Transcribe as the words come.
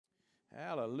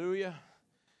Hallelujah.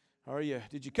 Are you?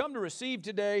 Did you come to receive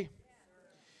today?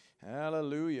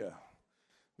 Hallelujah.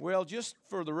 Well, just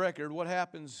for the record, what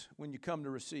happens when you come to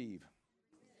receive?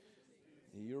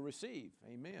 You'll receive.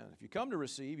 Amen. If you come to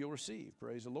receive, you'll receive.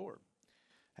 Praise the Lord.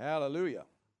 Hallelujah.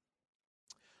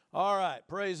 All right.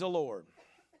 Praise the Lord.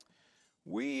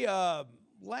 We,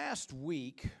 last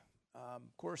week,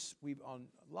 of course, we've on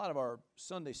a lot of our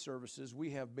Sunday services,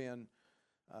 we have been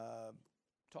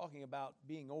talking about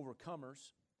being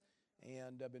overcomers,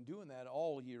 and I've been doing that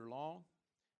all year long,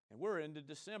 and we're into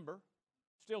December,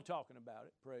 still talking about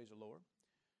it, praise the Lord.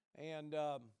 And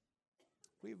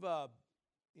we've,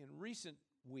 in recent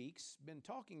weeks, been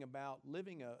talking about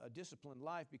living a disciplined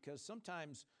life, because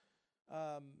sometimes,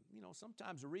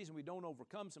 sometimes the reason we don't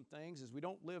overcome some things is we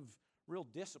don't live real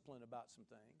disciplined about some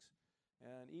things.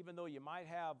 And even though you might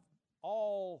have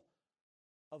all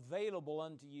available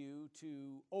unto you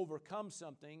to overcome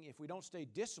something, if we don't stay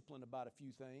disciplined about a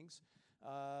few things,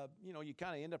 you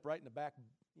kind of end up right in the back,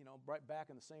 right back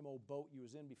in the same old boat you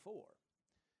was in before.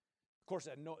 Of course,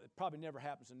 it probably never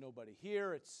happens to nobody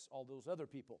here. It's all those other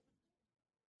people.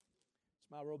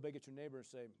 Smile real big at your neighbor and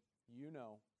say, you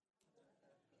know.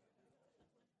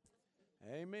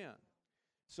 Amen.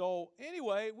 So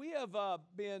anyway, we have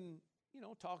been,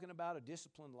 talking about a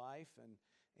disciplined life,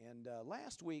 and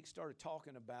last week started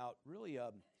talking about really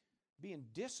being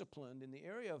disciplined in the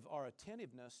area of our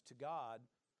attentiveness to God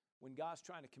when God's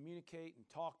trying to communicate and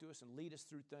talk to us and lead us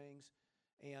through things.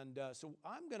 And so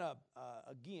I'm going to,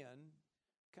 again,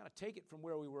 kind of take it from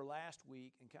where we were last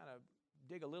week and kind of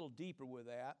dig a little deeper with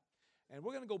that. And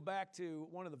we're going to go back to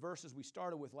one of the verses we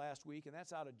started with last week, and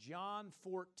that's out of John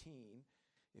 14.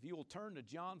 If you will turn to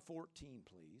John 14,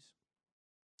 please.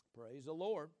 Praise the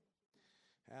Lord.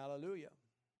 Hallelujah.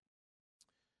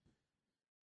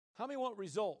 How many want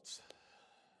results?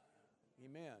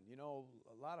 Amen.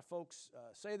 A lot of folks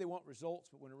say they want results,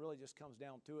 but when it really just comes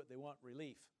down to it, they want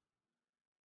relief.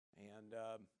 And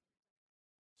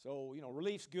so,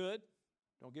 relief's good.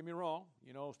 Don't get me wrong.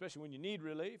 Especially when you need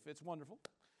relief, it's wonderful.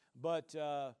 But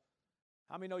how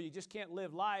many know you just can't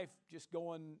live life just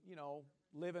going,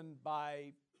 living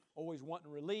by always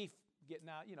wanting relief, getting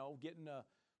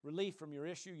relief from your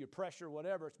issue, your pressure,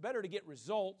 whatever. It's better to get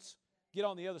results, get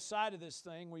on the other side of this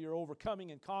thing where you're overcoming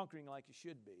and conquering like you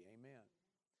should be. Amen.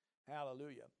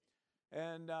 Hallelujah.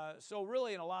 And so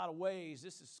really in a lot of ways,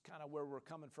 this is kind of where we're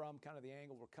coming from, kind of the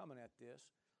angle we're coming at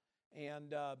this. And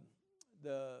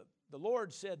the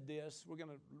Lord said this. We're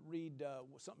going to read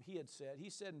something He had said.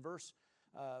 He said in verse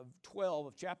 12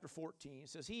 of chapter 14, it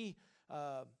says,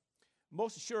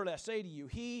 most assuredly I say to you,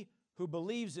 he who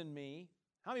believes in me.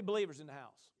 How many believers in the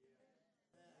house?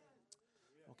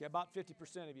 Okay, about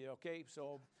 50% of you, okay?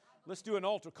 So let's do an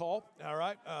altar call, all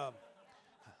right?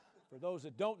 For those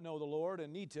that don't know the Lord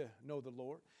and need to know the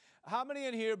Lord. How many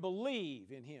in here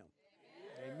believe in Him?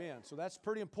 Amen. So that's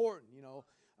pretty important,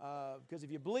 because if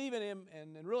you believe in Him,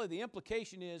 and really the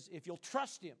implication is if you'll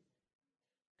trust Him,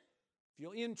 if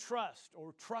you'll entrust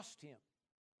or trust Him,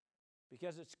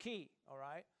 because it's key, all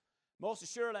right? Most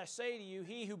assuredly I say to you,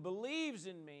 he who believes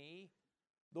in me,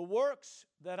 the works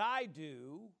that I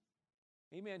do,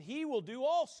 amen, he will do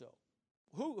also.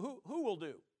 Who will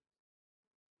do?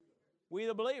 We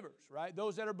the believers, right?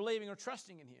 Those that are believing or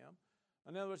trusting in Him.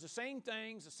 In other words, the same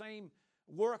things, the same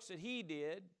works that He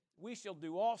did, we shall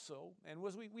do also. And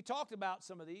as we talked about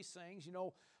some of these things, a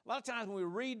lot of times when we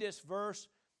read this verse,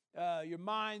 your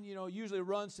mind, usually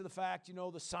runs to the fact,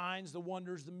 the signs, the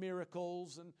wonders, the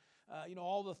miracles, and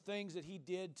all the things that He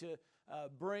did to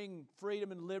bring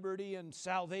freedom and liberty and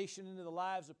salvation into the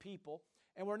lives of people.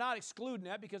 And we're not excluding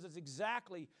that, because it's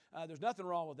exactly, there's nothing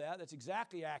wrong with that. That's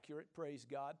exactly accurate, praise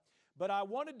God. But I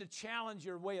wanted to challenge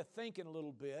your way of thinking a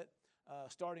little bit,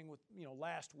 starting with,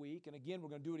 last week. And again, we're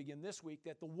going to do it again this week,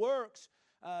 that the works,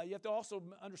 you have to also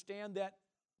understand that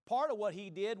part of what He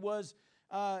did was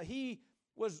He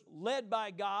was led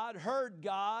by God, heard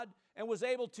God, and was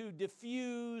able to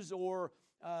diffuse or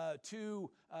to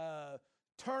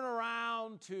turn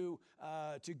around, to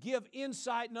give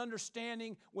insight and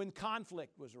understanding when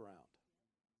conflict was around.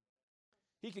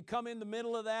 He could come in the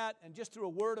middle of that and just through a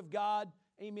word of God,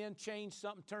 amen, change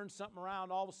something, turn something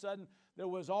around. All of a sudden, there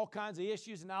was all kinds of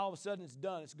issues, and now all of a sudden it's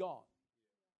done, it's gone.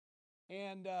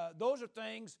 And those are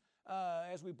things,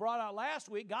 as we brought out last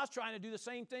week, God's trying to do the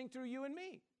same thing through you and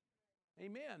me.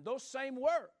 Amen. Those same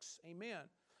works. Amen.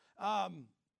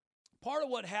 Part of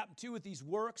what happened, too, with these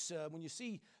works, when you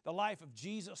see the life of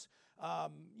Jesus,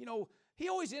 He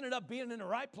always ended up being in the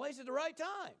right place at the right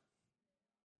time.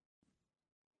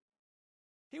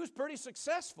 He was pretty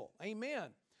successful.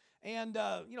 Amen. And,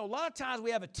 a lot of times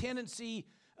we have a tendency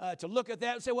to look at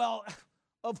that and say, well,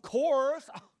 of course.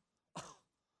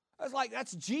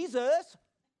 That's Jesus.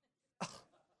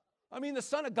 I mean, the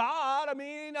Son of God. I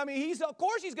mean, of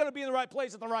course he's going to be in the right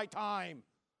place at the right time.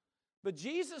 But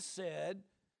Jesus said,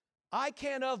 I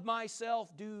can of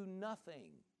myself do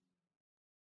nothing.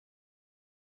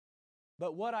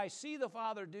 But what I see the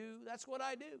Father do, that's what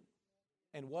I do.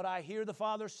 And what I hear the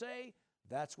Father say,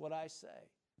 that's what I say.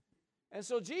 And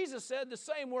so Jesus said, the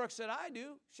same works that I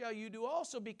do shall you do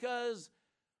also, because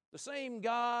the same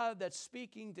God that's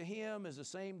speaking to him is the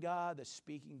same God that's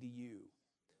speaking to you.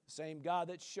 The same God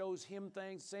that shows him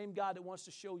things, the same God that wants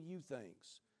to show you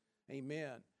things.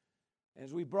 Amen.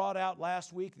 As we brought out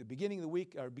last week, the beginning of the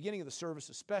week, or beginning of the service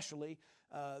especially,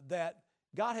 that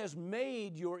God has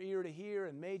made your ear to hear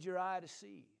and made your eye to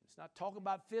see. It's not talking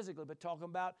about physically, but talking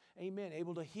about, amen,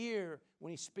 able to hear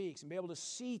when he speaks and be able to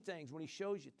see things when he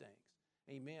shows you things.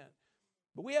 Amen.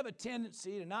 But we have a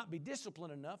tendency to not be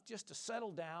disciplined enough just to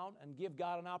settle down and give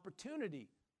God an opportunity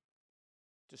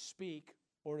to speak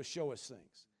or to show us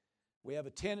things. We have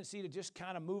a tendency to just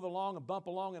kind of move along and bump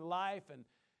along in life, and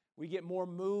we get more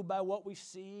moved by what we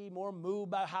see, more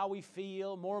moved by how we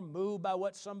feel, more moved by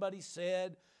what somebody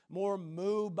said, more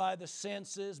moved by the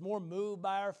senses, more moved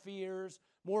by our fears,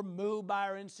 more moved by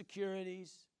our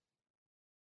insecurities.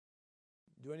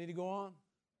 Do I need to go on?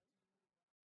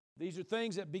 These are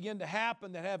things that begin to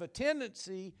happen that have a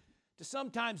tendency to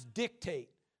sometimes dictate.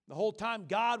 The whole time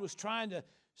God was trying to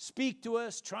speak to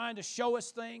us, trying to show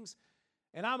us things.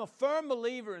 And I'm a firm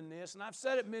believer in this, and I've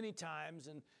said it many times,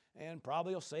 and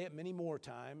probably will say it many more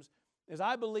times, is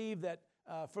I believe that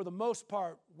for the most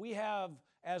part, we have,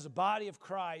 as a body of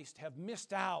Christ, have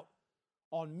missed out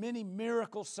on many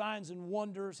miracles, signs, and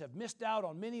wonders, have missed out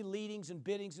on many leadings and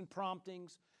biddings and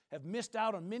promptings, have missed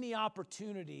out on many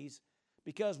opportunities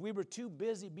because we were too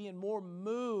busy being more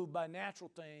moved by natural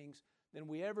things than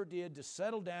we ever did to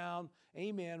settle down,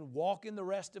 amen, walk in the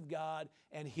rest of God,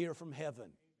 and hear from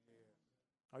heaven.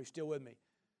 Are you still with me?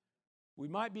 We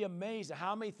might be amazed at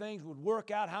how many things would work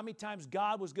out, how many times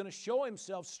God was going to show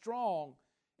himself strong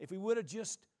if we would have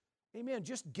just, amen,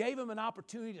 just gave him an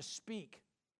opportunity to speak.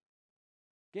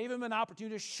 Gave him an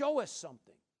opportunity to show us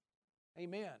something.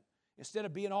 Amen. Instead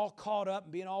of being all caught up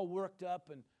and being all worked up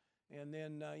and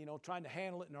then, trying to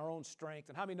handle it in our own strength.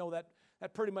 And how many know that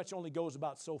pretty much only goes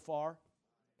about so far?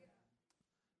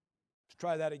 Let's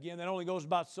try that again. That only goes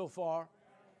about so far.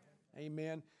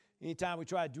 Amen. Anytime we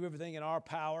try to do everything in our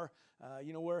power,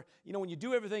 when you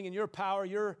do everything in your power,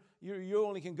 you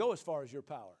only can go as far as your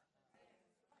power.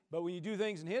 But when you do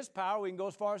things in his power, we can go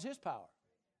as far as his power.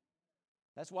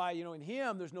 That's why, in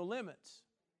him, there's no limits.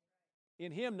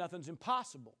 In him, nothing's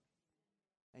impossible.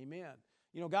 Amen.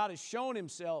 God has shown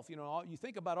himself, you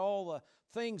think about all the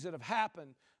things that have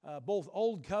happened, both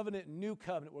Old Covenant and New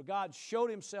Covenant, where God showed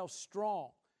himself strong.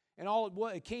 And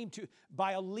it came to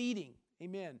by a leading.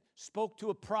 Amen. Spoke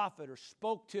to a prophet, or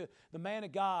spoke to the man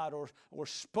of God, or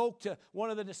spoke to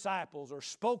one of the disciples, or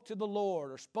spoke to the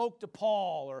Lord, or spoke to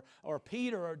Paul, or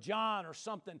Peter, or John, or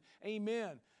something.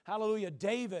 Amen. Hallelujah.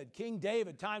 David, King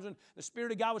David, times when the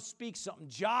Spirit of God would speak something.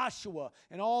 Joshua,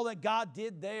 and all that God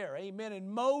did there. Amen.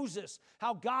 And Moses,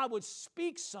 how God would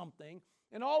speak something,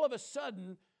 and all of a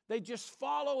sudden, they just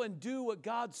follow and do what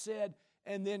God said,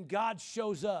 and then God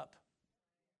shows up.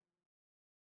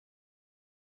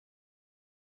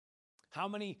 How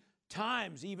many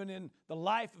times, even in the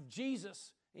life of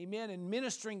Jesus, amen, in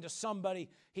ministering to somebody,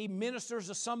 he ministers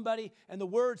to somebody, and the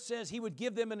Word says he would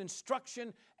give them an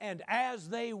instruction, and as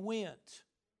they went,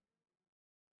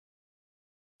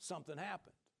 something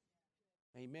happened.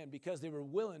 Amen, because they were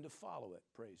willing to follow it,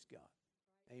 praise God.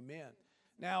 Amen.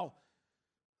 Now,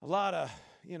 a lot of,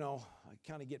 I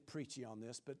kind of get preachy on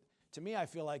this, but to me, I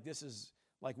feel like this is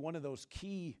like one of those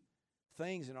key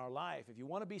things in our life. If you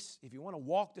want to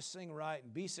walk this thing right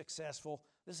and be successful,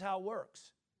 this is how it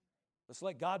works. Let's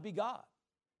let God be God.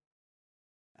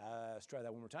 Let's try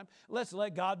that one more time. Let's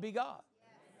let God be God.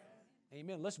 Yes.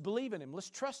 Amen. Let's believe in him. Let's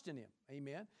trust in him.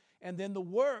 Amen. And then the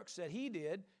works that he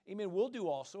did, amen, we'll do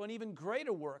also, and even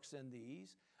greater works than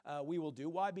these we will do.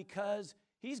 Why? Because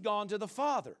he's gone to the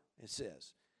Father, it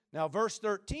says. Now, verse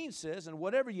 13 says, and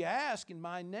whatever you ask in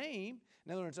my name,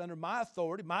 in other words, under my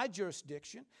authority, my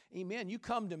jurisdiction, amen, you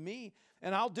come to me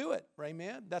and I'll do it,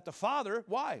 amen. That the Father,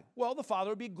 why? Well, the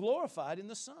Father will be glorified in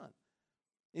the Son.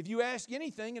 If you ask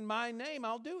anything in my name,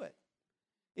 I'll do it.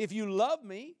 If you love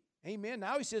me, amen.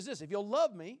 Now he says this, if you'll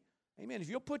love me, amen, if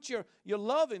you'll put your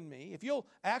love in me, if you'll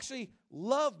actually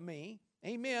love me,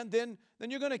 amen, then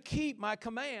you're going to keep my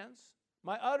commands,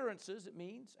 my utterances, it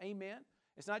means, amen.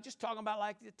 It's not just talking about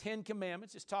like the 10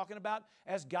 Commandments. It's talking about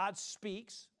as God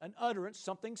speaks, an utterance,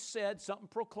 something said, something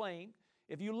proclaimed.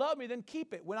 If you love me, then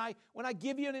keep it. When I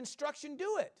give you an instruction,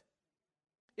 do it.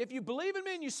 If you believe in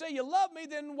me and you say you love me,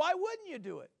 then why wouldn't you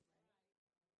do it?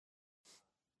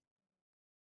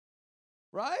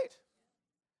 Right?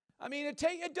 I mean,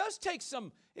 it does take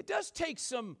some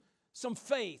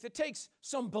faith. It takes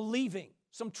some believing,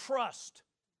 some trust.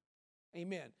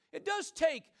 Amen. It does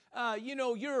take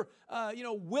your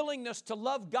willingness to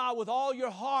love God with all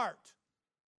your heart,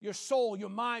 your soul, your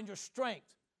mind, your strength.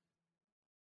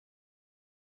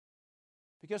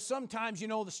 Because sometimes,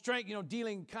 the strength,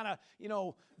 dealing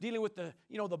with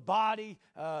the body,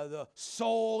 the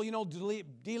soul,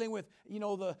 dealing with,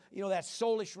 that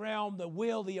soulish realm, the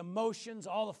will, the emotions,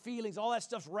 all the feelings, all that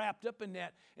stuff's wrapped up in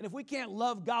that. And if we can't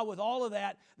love God with all of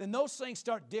that, then those things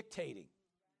start dictating.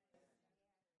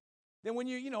 Then when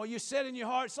you said in your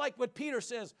heart, it's like what Peter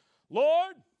says,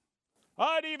 Lord,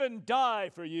 I'd even die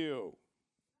for you.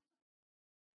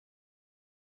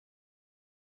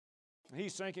 And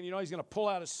he's thinking, he's going to pull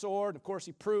out his sword. And of course,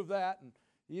 he proved that. And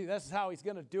that's how he's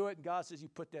going to do it. And God says, you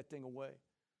put that thing away.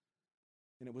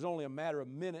 And it was only a matter of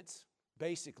minutes,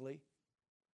 basically.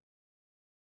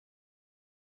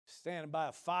 Standing by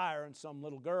a fire, and some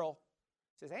little girl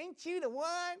says, ain't you the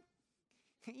one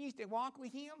who used to walk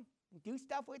with him and do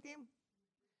stuff with him?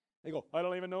 They go, I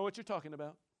don't even know what you're talking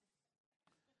about.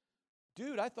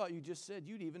 Dude, I thought you just said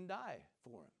you'd even die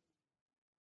for him.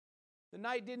 The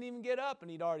night didn't even get up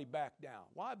and he'd already backed down.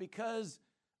 Why? Because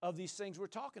of these things we're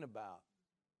talking about.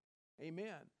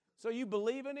 Amen. So you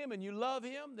believe in him and you love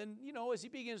him, then, as he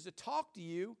begins to talk to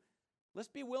you, let's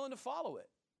be willing to follow it.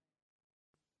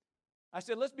 I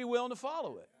said, let's be willing to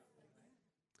follow it.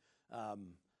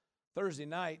 Thursday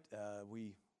night,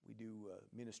 we do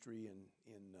ministry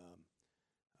in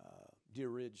Deer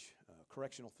Ridge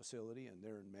Correctional Facility, and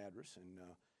they're in Madras, and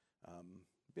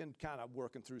been kind of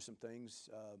working through some things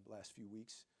the last few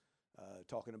weeks,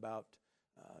 talking about,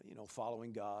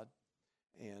 following God,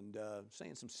 and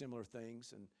saying some similar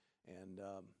things. And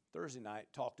Thursday night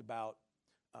talked about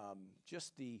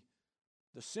just the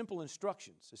simple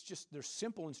instructions. They're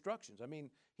simple instructions. I mean,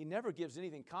 he never gives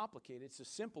anything complicated. It's a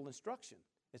simple instruction.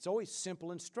 It's always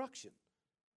simple instruction.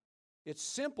 It's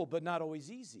simple, but not always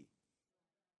easy.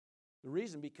 The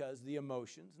reason because the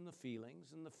emotions and the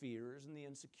feelings and the fears and the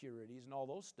insecurities and all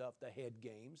those stuff, the head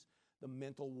games, the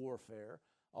mental warfare,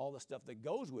 all the stuff that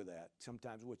goes with that,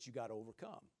 sometimes what you got to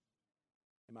overcome.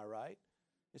 Am I right?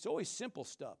 It's always simple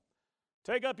stuff.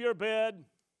 Take up your bed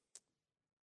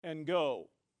and go.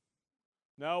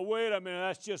 Now, wait a minute,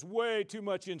 that's just way too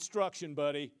much instruction,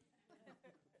 buddy.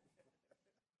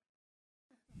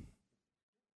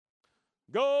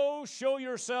 Go show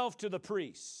yourself to the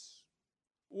priests.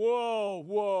 Whoa,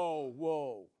 whoa,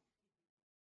 whoa.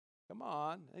 Come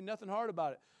on, ain't nothing hard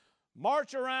about it.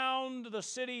 March around the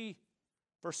city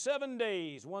for 7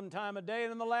 days, one time a day,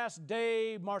 and then the last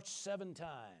day, march 7 times.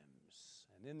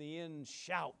 And in the end,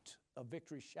 shout, a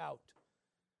victory shout.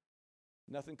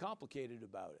 Nothing complicated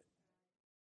about it.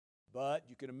 But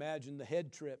you can imagine the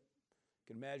head trip.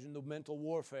 You can imagine the mental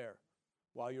warfare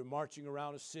while you're marching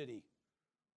around a city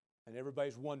and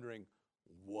everybody's wondering,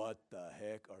 what the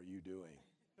heck are you doing?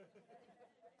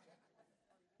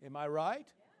 Am I right?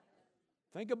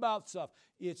 Think about stuff.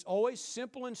 It's always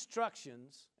simple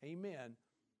instructions, amen,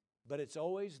 but it's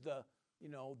always the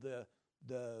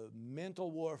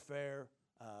mental warfare,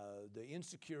 the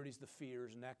insecurities, the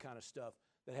fears, and that kind of stuff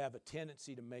that have a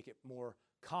tendency to make it more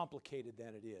complicated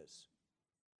than it is.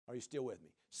 Are you still with me?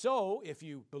 So, if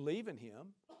you believe in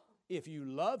him, if you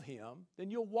love him, then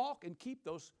you'll walk and keep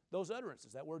those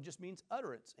utterances. That word just means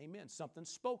utterance. Amen. Something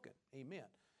spoken. Amen.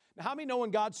 Now, how many know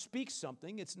when God speaks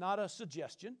something, it's not a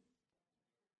suggestion?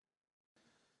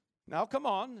 Now, come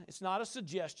on. It's not a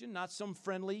suggestion, not some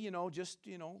friendly,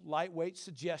 lightweight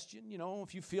suggestion.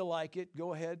 If you feel like it,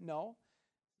 go ahead. No.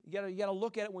 You got to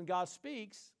look at it when God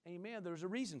speaks. Amen. There's a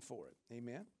reason for it.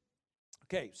 Amen.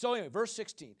 Okay, so anyway, verse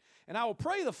 16. And I will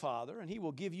pray the Father, and he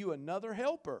will give you another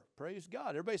helper. Praise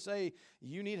God. Everybody say,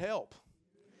 you need help.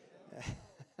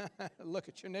 Look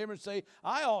at your neighbor and say,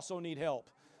 I also need help.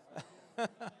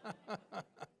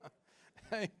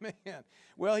 Amen.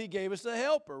 Well, he gave us the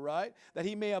helper, right? That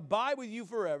he may abide with you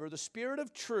forever, the Spirit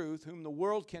of truth, whom the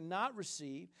world cannot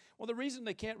receive. Well, the reason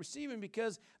they can't receive him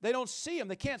because they don't see him.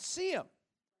 They can't see him.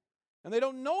 And they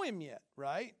don't know him yet,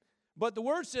 right? But the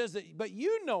word says that, but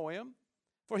you know him,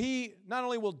 for he not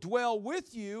only will dwell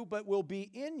with you, but will be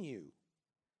in you.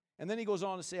 And then he goes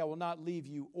on to say, I will not leave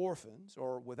you orphans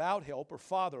or without help or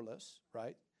fatherless,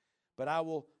 right? But I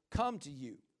will come to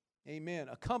you. Amen.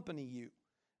 Accompany you.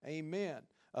 Amen.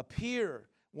 appear.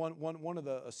 One of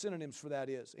the synonyms for that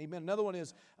is. Amen. Another one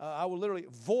is, I will literally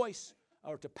voice,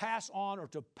 or to pass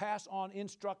on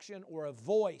instruction or a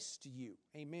voice to you.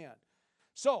 Amen.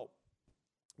 So,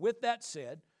 with that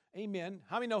said, amen,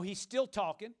 how many know He's still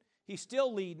talking? He's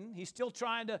still leading. He's still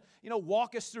trying to,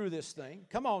 walk us through this thing.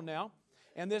 Come on now.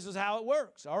 And this is how it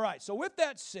works. All right. So with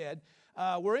that said,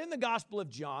 we're in the Gospel of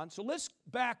John. So let's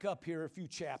back up here a few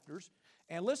chapters.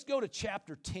 And let's go to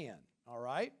chapter 10. All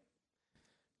right.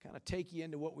 Kind of take you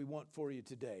into what we want for you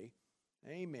today.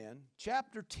 Amen.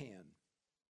 Chapter 10.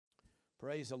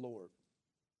 Praise the Lord.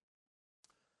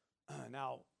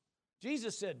 Now,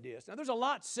 Jesus said this. Now, there's a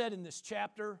lot said in this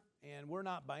chapter, and we're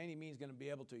not by any means going to be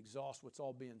able to exhaust what's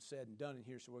all being said and done in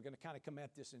here, so we're going to kind of come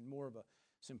at this in more of a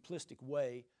simplistic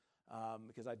way,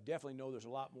 because I definitely know there's a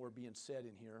lot more being said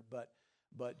in here, but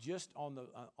just on the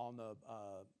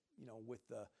with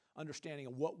the understanding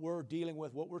of what we're dealing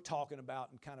with, what we're talking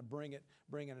about, and kind of bringing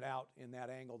it out in that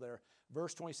angle there.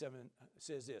 Verse 27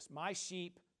 says this: "My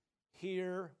sheep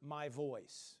hear my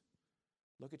voice."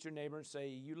 Look at your neighbor and say,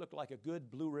 "You look like a good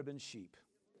blue ribbon sheep."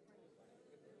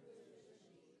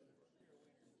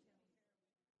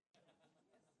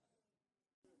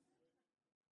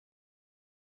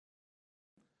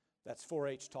 That's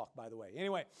 4-H talk, by the way.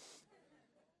 Anyway,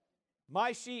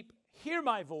 my sheep hear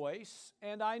my voice,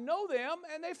 and I know them,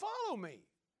 and they follow me.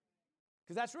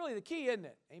 Because that's really the key, isn't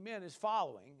it? Amen, is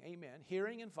following. Amen,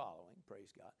 hearing and following.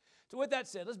 Praise God. So with that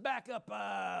said, let's back up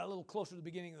a little closer to the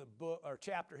beginning of the book or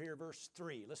chapter here, verse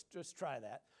 3. Let's just try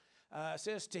that. It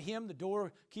says, "To him the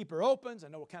doorkeeper opens." I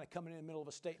know we're kind of coming in the middle of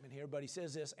a statement here, but he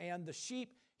says this: "And the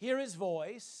sheep hear his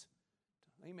voice."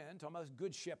 Amen. Talking about this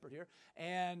good shepherd here.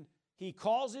 "And he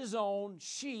calls his own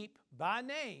sheep by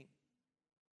name."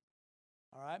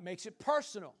 All right, makes it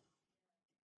personal.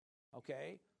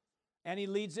 Okay, and he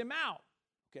leads them out.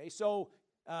 Okay, so,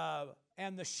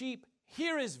 and the sheep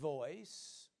hear his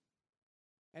voice,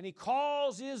 and he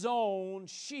calls his own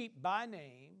sheep by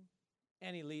name,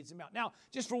 and he leads them out. Now,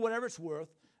 just for whatever it's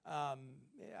worth,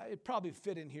 it probably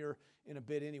fit in here in a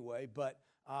bit anyway, but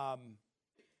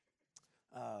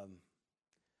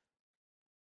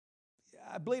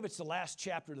I believe it's the last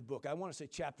chapter of the book. I want to say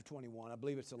chapter 21. I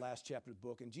believe it's the last chapter of the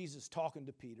book. And Jesus is talking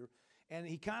to Peter, and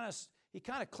he kind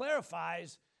of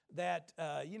clarifies that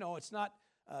it's not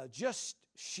just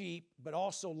sheep, but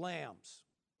also lambs.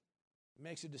 It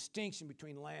makes a distinction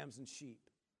between lambs and sheep.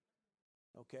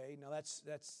 Okay, now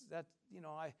that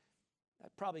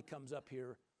probably comes up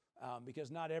here because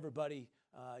not everybody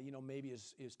maybe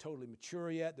is totally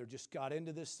mature yet. They're just got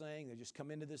into this thing. They just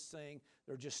come into this thing.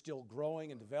 They're just still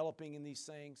growing and developing in these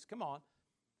things. Come on.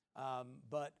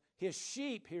 But his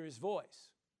sheep hear his voice.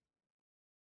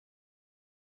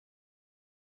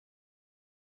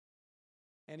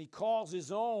 And he calls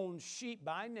his own sheep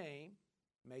by name,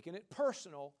 making it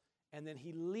personal, and then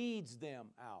he leads them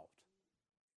out.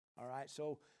 All right,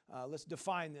 so let's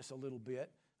define this a little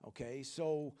bit. Okay,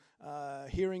 so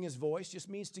hearing his voice just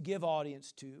means to give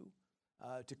audience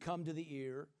to come to the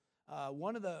ear.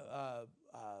 One of the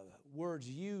words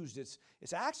used,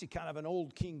 it's actually kind of an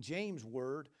old King James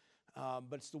word,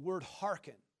 but it's the word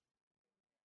hearken.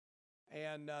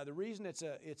 And the reason it's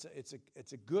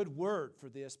a good word for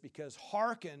this, because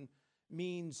hearken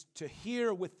means to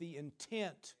hear with the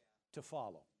intent to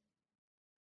follow.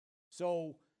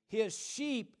 So his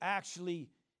sheep actually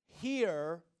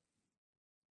hear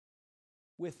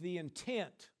with the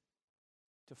intent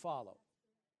to follow.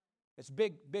 It's a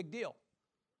big deal.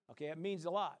 Okay, it means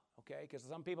a lot. Okay, because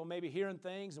some people may be hearing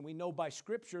things, and we know by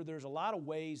Scripture there's a lot of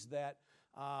ways that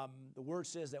the Word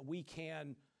says that we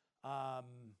can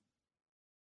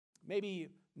maybe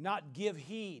not give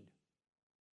heed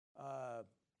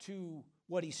to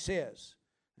what He says.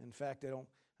 In fact,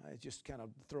 I just kind of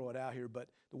throw it out here, but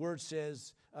the Word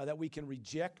says that we can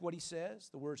reject what He says.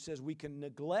 The Word says we can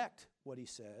neglect what He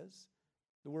says.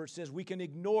 The Word says we can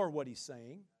ignore what He's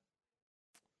saying.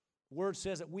 The Word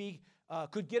says that we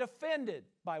could get offended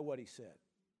by what He said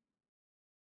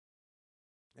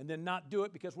and then not do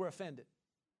it because we're offended.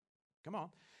 Come on.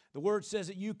 The Word says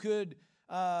that you could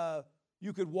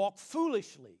walk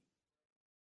foolishly,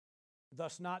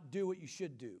 thus not do what you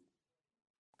should do.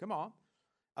 Come on.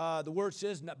 The Word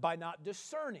says by not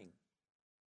discerning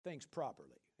things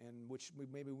properly, and which we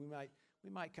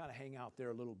might kind of hang out there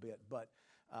a little bit. But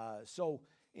so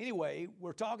anyway,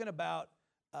 we're talking about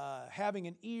having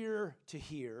an ear to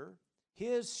hear.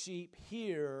 His sheep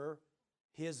hear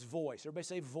His voice. Everybody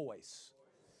say voice.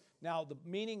 Now, the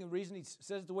meaning, the reason he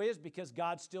says it the way it is because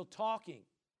God's still talking.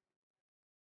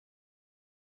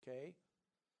 Okay?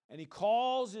 And He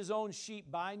calls His own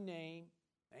sheep by name,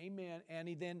 Amen. And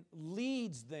he then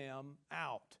leads them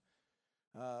out.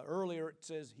 Earlier it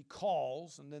says he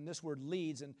calls, and then this word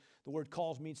leads, and the word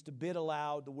calls means to bid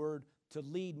aloud. The word to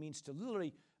lead means to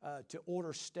literally to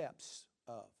order steps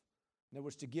of. In other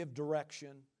words, to give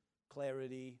direction,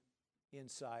 clarity,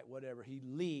 insight, whatever. He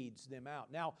leads them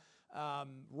out. Now,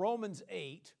 Romans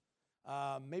 8,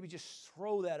 maybe just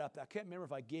throw that up. I can't remember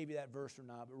if I gave you that verse or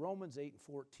not, but Romans 8 and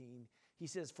 14, he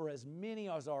says, for as many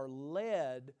as are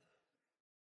led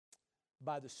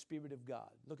by the Spirit of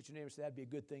God. Look at your neighbor and say, that'd be a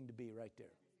good thing to be right there.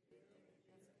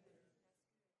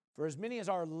 For as many as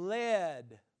are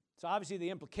led, so obviously the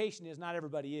implication is not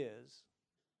everybody is.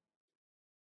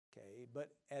 Okay, but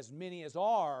as many as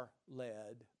are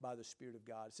led by the Spirit of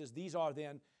God. It says these are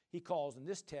then, he calls in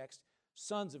this text,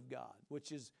 sons of God,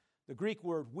 which is the Greek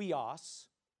word huios.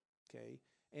 Okay,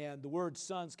 and the word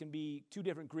sons can be two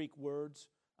different Greek words.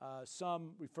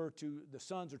 Some refer to the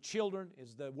sons or children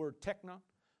is the word tekna.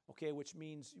 Okay, which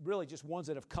means really just ones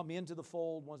that have come into the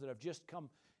fold, ones that have just come,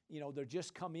 they're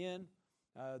just come in.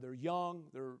 They're young,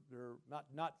 they're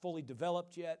not fully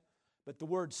developed yet. But the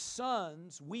word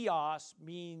sons, huios,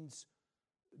 means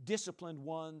disciplined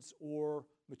ones or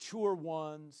mature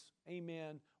ones.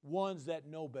 Amen. Ones that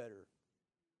know better.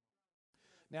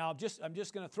 Now, I'm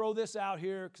just going to throw this out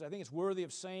here because I think it's worthy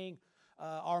of saying.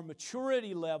 Our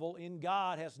maturity level in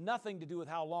God has nothing to do with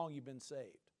how long you've been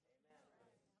saved.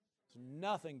 It's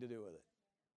nothing to do with it.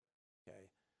 Okay.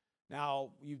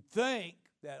 Now, you'd think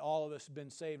that all of us have been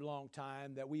saved a long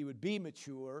time, that we would be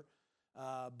mature,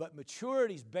 but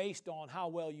maturity is based on how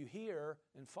well you hear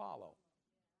and follow.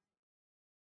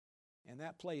 And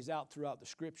that plays out throughout the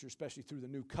Scripture, especially through the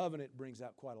New Covenant, brings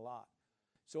out quite a lot.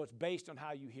 So it's based on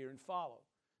how you hear and follow.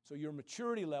 So your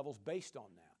maturity level is based on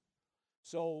that.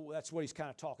 So that's what he's kind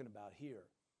of talking about here.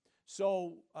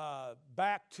 So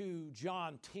back to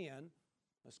John 10.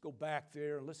 Let's go back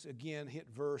there and let's again hit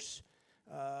verse,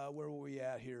 where were we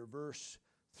at here? Verse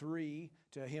 3,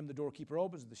 to him the doorkeeper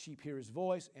opens, the sheep hear his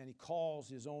voice, and he calls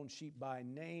his own sheep by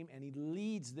name, and he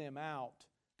leads them out.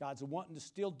 God's wanting to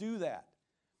still do that.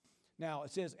 Now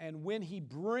it says, and when he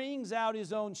brings out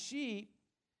his own sheep,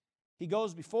 he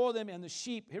goes before them, and the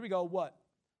sheep, here we go, what?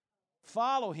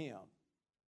 Follow him.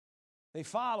 They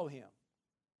follow him.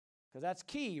 Because that's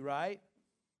key, right?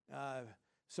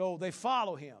 So they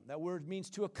follow him. That word means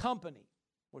to accompany,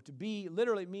 or to be,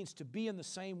 literally it means to be in the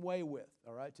same way with,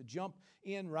 all right? To jump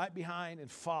in right behind and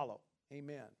follow.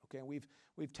 Amen. Okay, and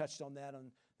we've touched on that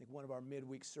on, I think, one of our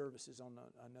midweek services on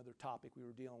another topic we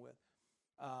were dealing with.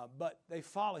 But they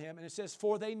follow him, and it says,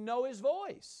 for they know his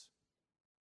voice.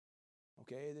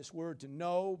 Okay, this word to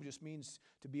know just means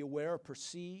to be aware,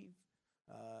 perceive,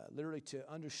 literally to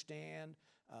understand,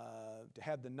 to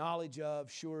have the knowledge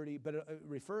of, surety, but it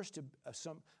refers to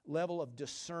some level of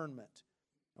discernment,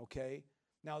 okay?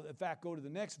 Now, in fact, go to the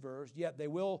next verse. Yet they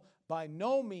will by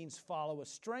no means follow a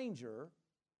stranger,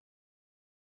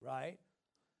 right?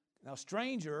 Now,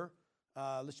 stranger,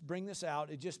 let's bring this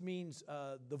out. It just means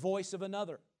the voice of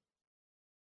another,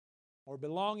 or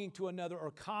belonging to another, or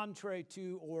contrary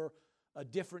to, or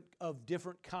different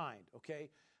kind, okay?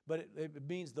 But it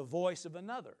means the voice of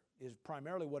another is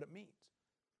primarily what it means.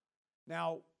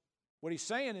 Now, what he's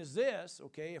saying is this,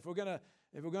 okay, if we're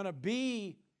gonna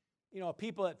be,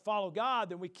 people that follow God,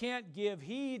 then we can't give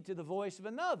heed to the voice of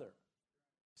another.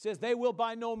 It says they will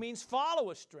by no means follow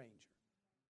a stranger.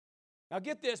 Now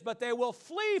get this, but they will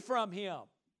flee from him.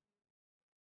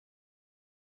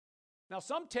 Now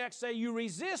some texts say you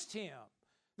resist him.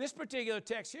 This particular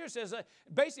text here says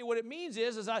basically what it means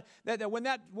is that when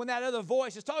that other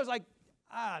voice is talking, it's like,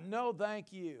 no,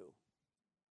 thank you.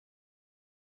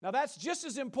 Now that's just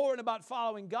as important about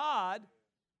following God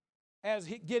as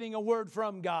getting a word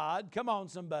from God. Come on,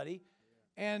 somebody,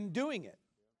 and doing it,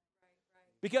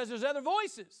 because there's other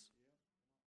voices.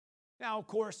 Now, of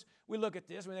course, we look at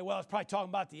this and we say, well, it's probably talking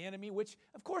about the enemy, which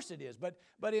of course it is.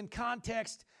 But in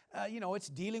context, it's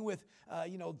dealing with,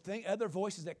 other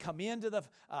voices that come into the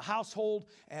household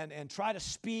and try to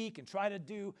speak and try to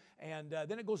do. And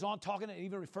then it goes on talking, and it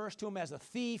even refers to him as a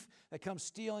thief that comes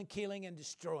stealing, killing, and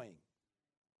destroying.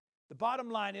 The bottom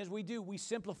line is we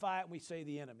simplify it and we say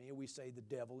the enemy, and we say the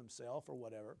devil himself or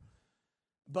whatever.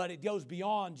 But it goes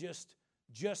beyond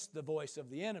just the voice of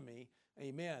the enemy.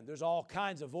 Amen. There's all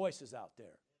kinds of voices out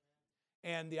there.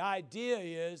 And the idea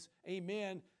is,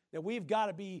 amen, that we've got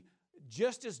to be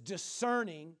just as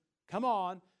discerning, come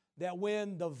on, that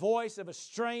when the voice of a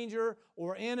stranger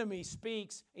or enemy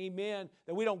speaks, amen,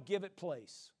 that we don't give it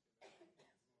place.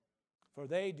 For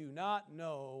they do not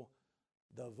know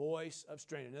the voice of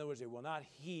strangers. In other words, they will not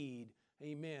heed,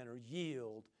 amen, or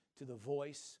yield to the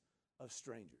voice of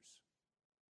strangers.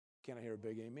 Can I hear a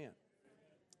big amen?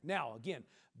 Now, again,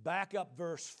 back up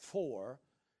verse 4,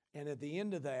 and at the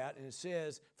end of that, and it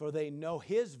says, for they know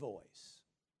His voice.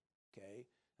 Okay?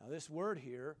 Now, this word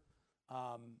here,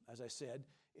 as I said,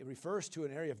 it refers to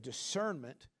an area of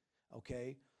discernment,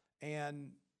 okay?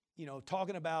 And,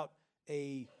 talking about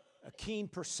a keen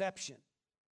perception.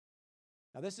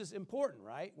 Now, this is important,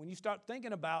 right? When you start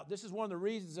thinking about, this is one of the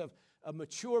reasons of a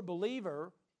mature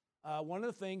believer, one of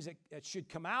the things that should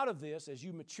come out of this as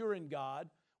you mature in God,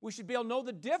 we should be able to know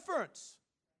the difference.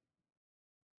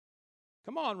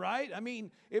 Come on, right? I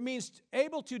mean, it means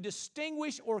able to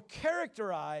distinguish or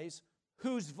characterize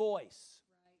whose voice.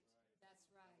 Right. That's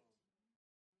right.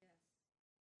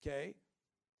 Yes. Okay?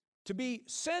 To be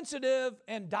sensitive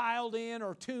and dialed in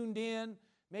or tuned in.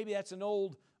 Maybe that's an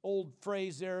old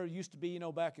phrase there. It used to be,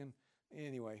 back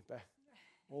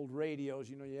old radios,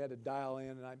 you had to dial in.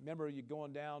 And I remember you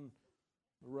going down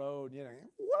the road, whoa,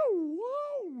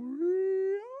 whoa,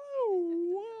 whoa,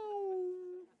 whoa.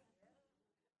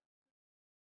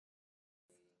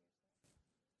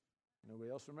 Nobody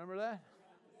else remember that?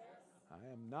 I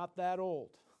am not that old.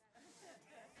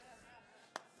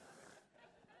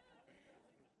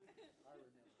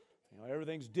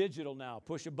 Everything's digital now.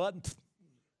 Push a button.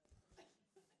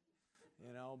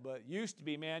 But used to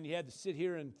be, man, you had to sit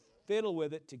here and fiddle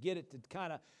with it to get it to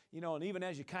kind of, and even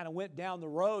as you kind of went down the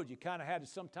road, you kind of had to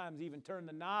sometimes even turn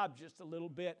the knob just a little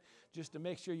bit just to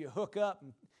make sure you hook up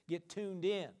and get tuned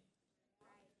in.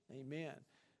 Amen.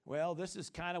 Well, this is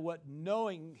kind of what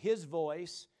knowing His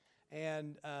voice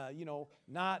and,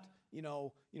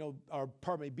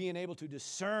 being able to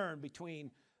discern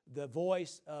between the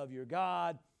voice of your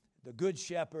God, the good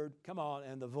shepherd,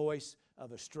 and the voice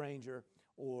of a stranger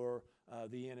or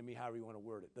the enemy, however you want to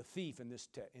word it, the thief in this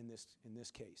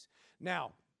case.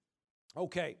 Now,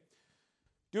 okay,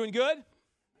 doing good?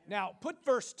 Now, put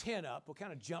verse 10 up. We'll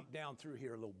kind of jump down through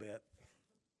here a little bit.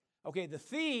 Okay, the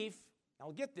thief,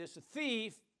 I'll get this, the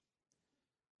thief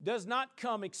does not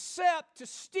come except to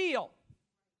steal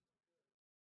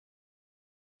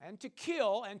and to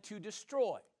kill and to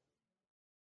destroy.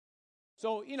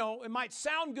 So, it might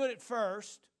sound good at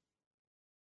first,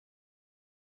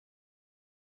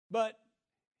 but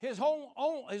his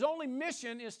only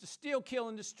mission is to steal, kill,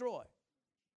 and destroy.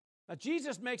 Now,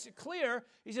 Jesus makes it clear.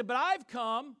 He said, but I've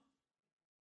come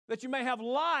that you may have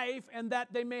life and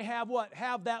that they may have what?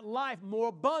 Have that life more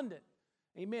abundant.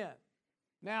 Amen.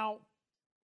 Now,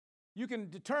 you can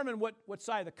determine what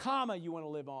side of the comma you want to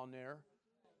live on there.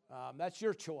 That's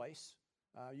your choice.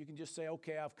 You can just say,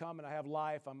 okay, I've come and I have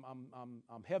life.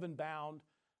 I'm heaven bound.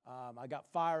 I got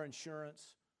fire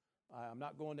insurance. I'm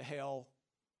not going to hell.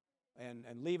 And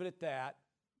leave it at that.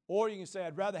 Or you can say,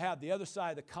 I'd rather have the other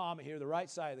side of the comma here, the right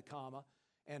side of the comma,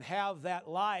 and have that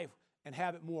life and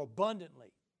have it more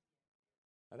abundantly.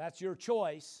 Now, that's your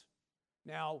choice.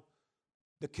 Now,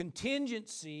 the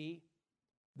contingency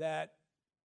that,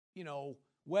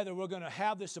 whether we're going to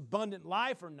have this abundant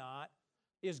life or not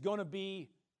is going to be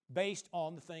based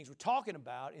on the things we're talking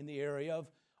about in the area of,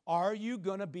 are you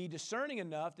going to be discerning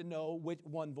enough to know which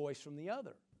one voice from the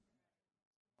other?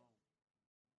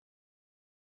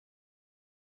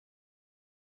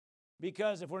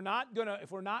 Because if we're not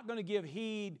going to give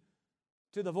heed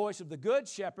to the voice of the good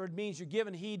shepherd, means you're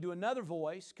giving heed to another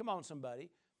voice. Come on, somebody.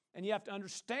 And you have to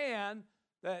understand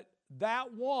that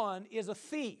that one is a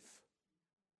thief.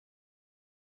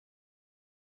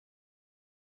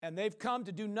 And they've come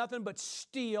to do nothing but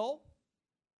steal,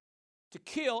 to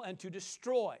kill, and to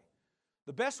destroy.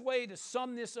 The best way to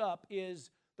sum this up is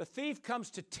the thief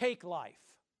comes to take life.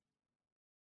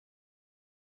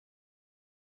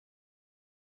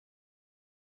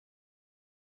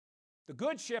 The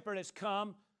good shepherd has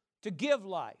come to give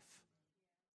life,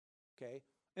 okay,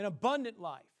 an abundant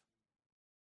life.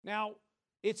 Now,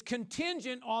 it's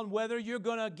contingent on whether you're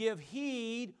going to give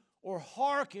heed or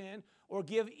hearken or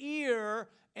give ear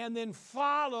and then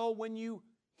follow when you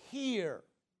hear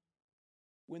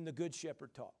when the good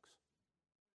shepherd talks.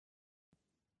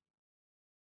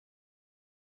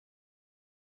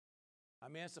 I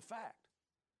mean, it's a fact.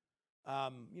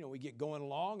 We get going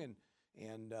along and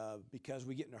because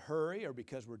we get in a hurry or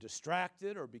because we're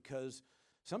distracted or because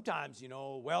sometimes,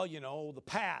 the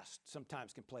past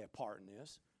sometimes can play a part in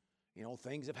this.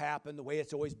 Things have happened the way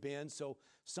it's always been, so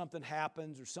something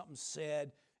happens or something's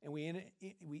said, and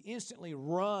we instantly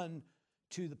run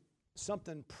to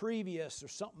something previous or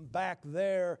something back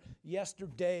there,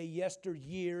 yesterday,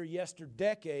 yesteryear,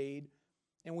 yesterdecade,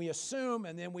 and we assume,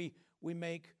 and then we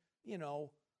make,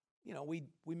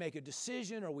 we make a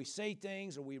decision or we say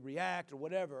things or we react or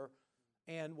whatever.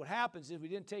 And what happens is we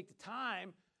didn't take the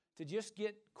time to just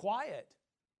get quiet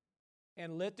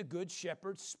and let the good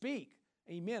shepherd speak.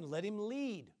 Amen. Let him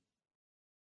lead.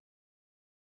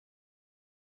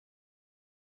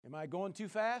 Am I going too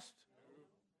fast?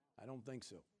 I don't think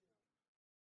so.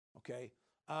 Okay.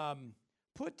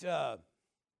 Put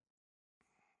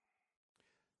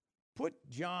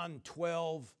John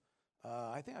 12.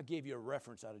 I think I gave you a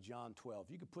reference out of John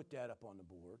 12. You could put that up on the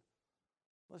board.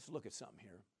 Let's look at something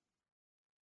here.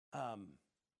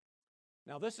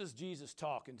 Now, this is Jesus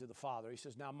talking to the Father. He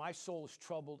says, now my soul is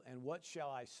troubled, and what shall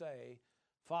I say?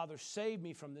 Father, save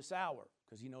me from this hour,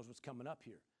 because he knows what's coming up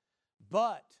here.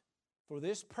 But for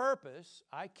this purpose,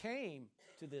 I came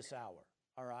to this hour.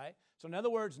 All right? So in other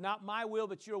words, not my will,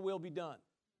 but your will be done.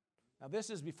 Now,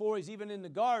 this is before he's even in the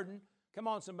garden. Come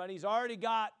on, somebody. He's already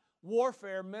got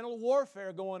warfare, mental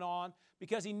warfare going on,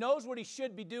 because he knows what he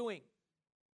should be doing.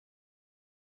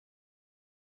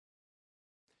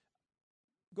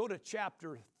 Go to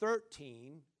chapter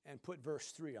 13 and put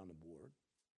verse 3 on the board.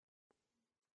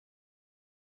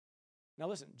 Now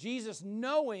listen, Jesus,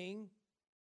 knowing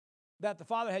that the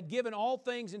Father had given all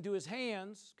things into his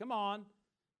hands, come on,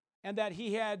 and that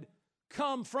he had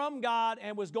come from God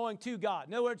and was going to God.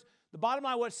 In other words, the bottom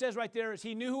line, what it says right there is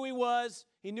he knew who he was,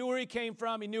 he knew where he came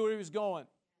from, he knew where he was going.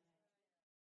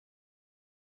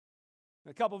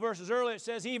 A couple verses earlier, it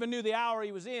says he even knew the hour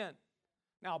he was in.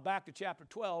 Now, back to chapter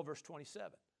 12, verse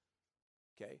 27.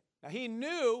 Okay? Now, he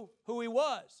knew who he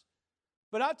was.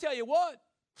 But I'll tell you what.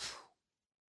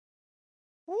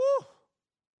 Woo!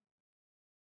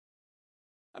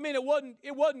 I mean, it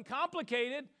wasn't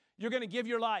complicated. You're going to give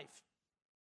your life.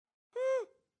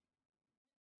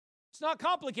 It's not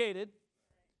complicated.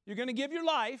 You're going to give your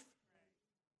life.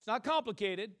 It's not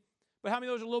complicated. But how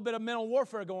many of those are a little bit of mental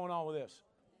warfare going on with this?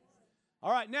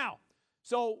 All right, now,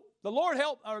 so the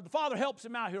Father helps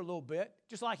him out here a little bit,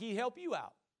 just like he helped you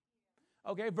out.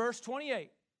 Okay, verse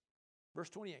 28. Verse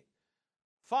 28.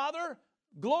 Father,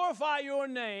 glorify your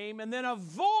name. And then a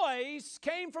voice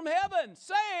came from heaven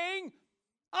saying,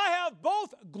 I have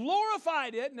both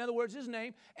glorified it, in other words, his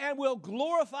name, and will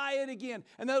glorify it again.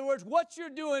 In other words, what you're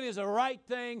doing is a right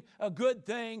thing, a good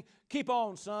thing. Keep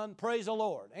on, son. Praise the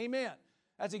Lord. Amen.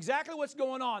 That's exactly what's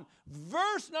going on.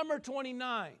 Verse number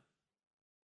 29.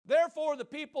 Therefore, the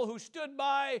people who stood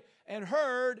by and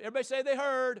heard, everybody say they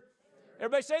heard.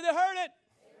 Everybody say they heard it.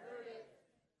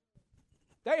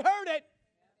 They heard it.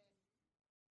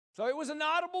 So it was an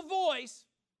audible voice.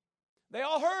 They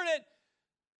all heard it.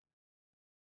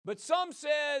 But some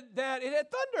said that it had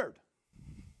thundered.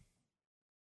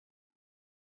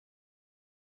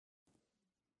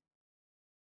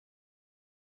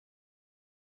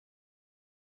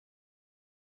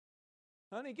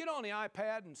 Honey, get on the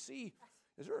iPad and see,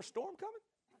 is there a storm coming?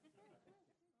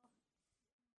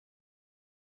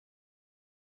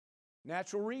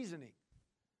 Natural reasoning.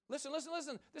 Listen. This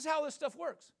is how this stuff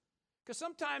works. Because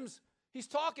sometimes he's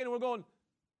talking and we're going,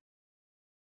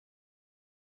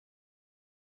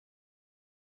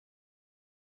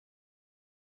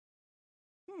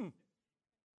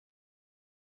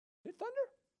 did it thunder?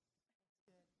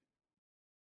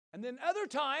 And then other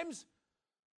times,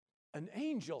 an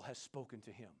angel has spoken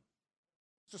to him.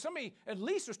 So somebody at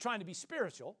least was trying to be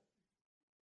spiritual,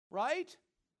 right?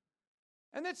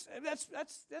 And that's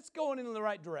going in the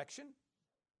right direction.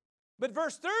 But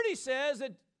verse 30 says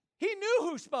that he knew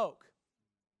who spoke.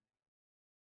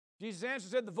 Jesus answered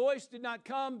and said, the voice did not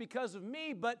come because of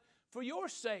me, but for your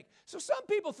sake. So some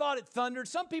people thought it thundered.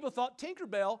 Some people thought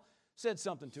Tinkerbell said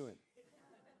something to him.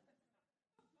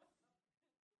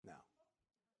 No.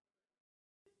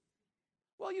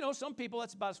 Well, some people,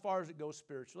 that's about as far as it goes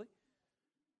spiritually.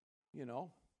 You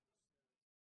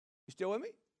still with me?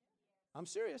 I'm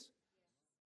serious.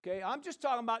 Okay, I'm just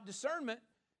talking about discernment,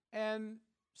 and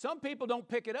some people don't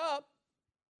pick it up,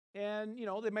 and,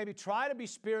 they maybe try to be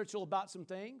spiritual about some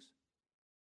things,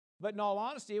 but in all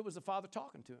honesty, it was the Father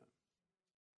talking to him.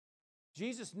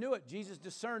 Jesus knew it. Jesus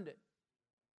discerned it.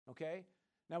 Okay?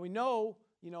 Now we know,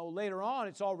 later on,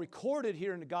 it's all recorded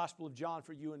here in the Gospel of John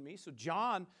for you and me. So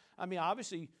John,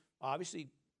 obviously,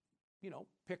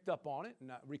 picked up on it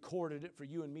and recorded it for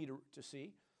you and me to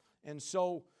see. And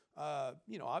so,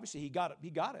 obviously he got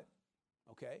it.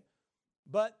 Okay?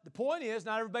 But the point is,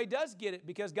 not everybody does get it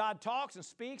because God talks and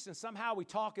speaks and somehow we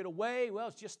talk it away. Well,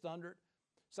 it's just thunder.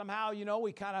 Somehow,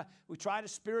 we try to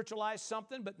spiritualize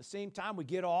something, but at the same time we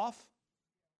get off.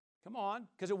 Come on,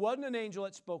 because it wasn't an angel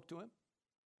that spoke to him.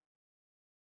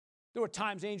 There were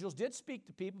times angels did speak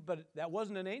to people, but that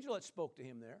wasn't an angel that spoke to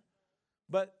him there.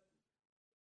 But,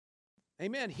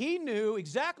 amen, he knew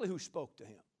exactly who spoke to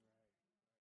him.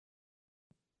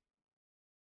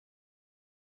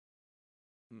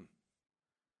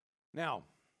 Now,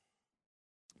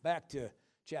 Back to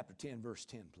chapter 10, verse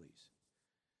 10, please.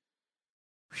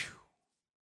 Whew.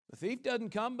 The thief doesn't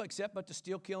come except but to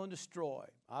steal, kill, and destroy.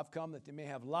 I've come that they may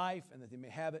have life and that they may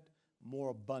have it more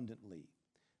abundantly.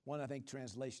 One, I think,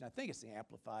 translation, I think it's the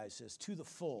Amplified, says, to the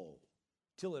full,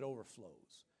 till it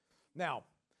overflows. Now,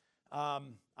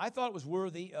 I thought it was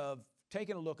worthy of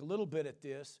taking a look a little bit at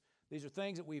this. These are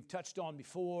things that we've touched on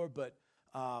before, but,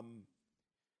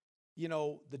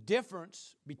 the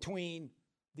difference between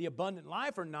the abundant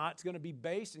life or not is going to be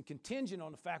based and contingent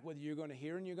on the fact whether you're going to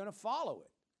hear and you're going to follow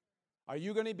it. Are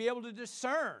you going to be able to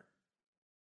discern?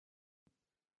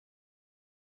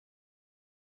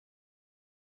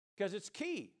 Because it's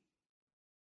key.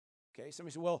 Okay,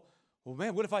 somebody said, well,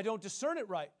 man, what if I don't discern it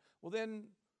right? Well, then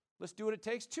let's do what it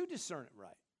takes to discern it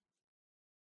right.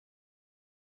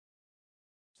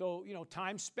 So,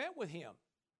 time spent with Him.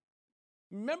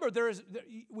 Remember,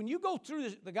 when you go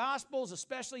through the Gospels,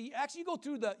 especially, you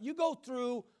go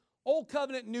through Old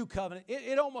Covenant, New Covenant.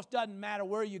 It almost doesn't matter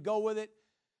where you go with it.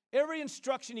 Every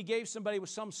instruction He gave somebody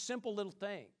was some simple little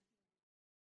thing.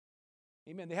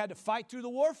 Amen. They had to fight through the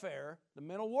warfare, the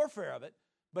mental warfare of it,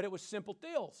 but it was simple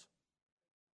deals.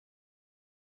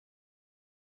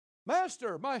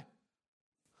 Master,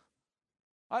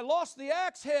 I lost the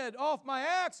axe head off my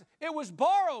axe. It was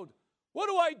borrowed. What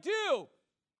do I do?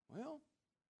 Well,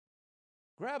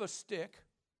 grab a stick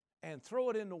and throw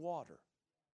it in the water.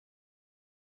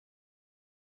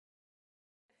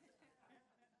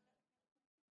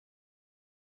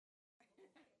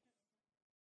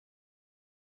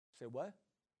 Say what?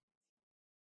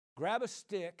 Grab a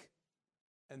stick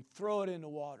and throw it in the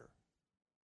water.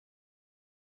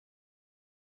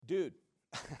 Dude.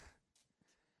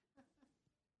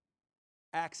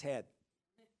 Axe head,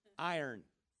 iron,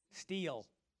 steel,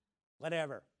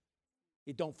 whatever.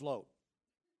 It don't float.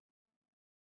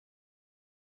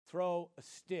 Throw a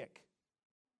stick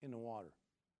in the water.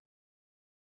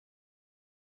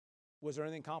 Was there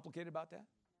anything complicated about that?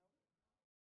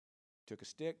 Took a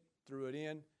stick, threw it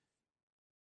in.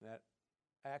 That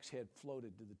axe head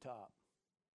floated to the top.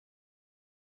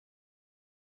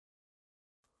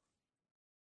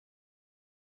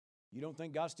 You don't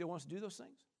think God still wants to do those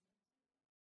things?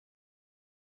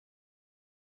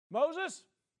 Moses,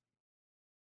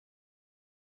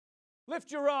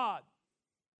 lift your rod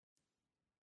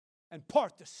and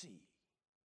part the sea.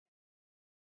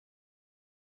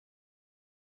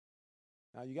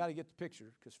 Now you got to get the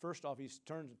picture, because first off, he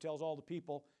turns and tells all the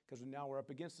people, because now we're up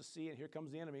against the sea and here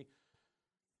comes the enemy.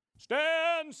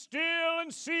 Stand still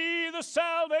and see the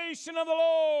salvation of the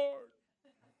Lord.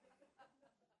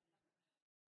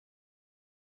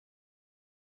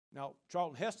 Now,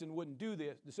 Charlton Heston wouldn't do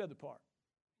this other part.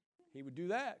 He would do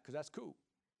that because that's cool.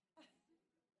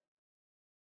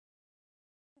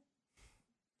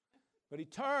 But he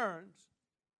turns,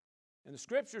 and the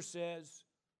scripture says,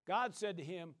 God said to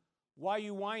him, why are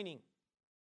you whining?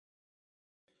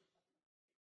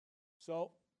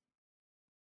 So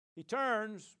he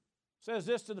turns, says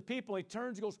this to the people. He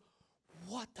turns and goes,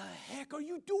 what the heck are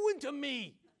you doing to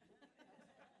me?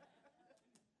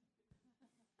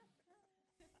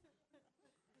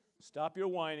 Stop your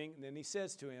whining. And then he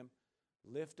says to him,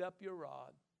 lift up your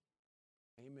rod,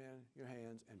 amen, your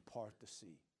hands, and part the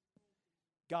sea.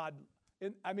 God,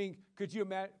 could you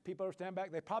imagine, people are standing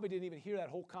back, they probably didn't even hear that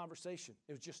whole conversation.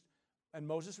 It was just, and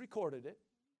Moses recorded it.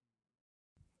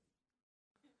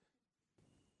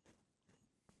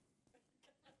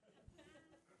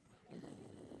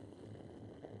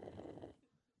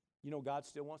 God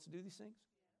still wants to do these things?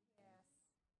 Yes.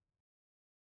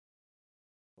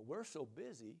 But we're so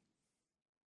busy,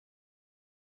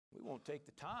 we won't take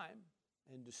the time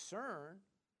and discern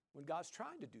when God's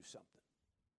trying to do something.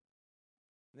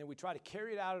 And then we try to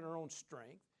carry it out in our own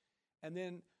strength. And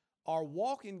then our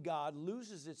walk in God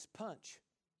loses its punch.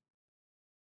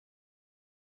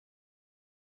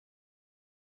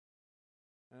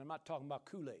 And I'm not talking about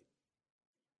Kool-Aid.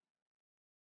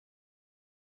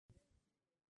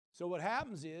 So what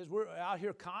happens is we're out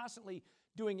here constantly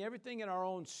doing everything in our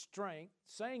own strength,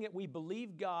 saying that we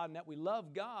believe God and that we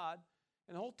love God,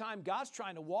 and the whole time God's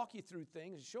trying to walk you through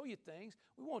things and show you things.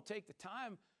 We won't take the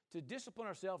time to discipline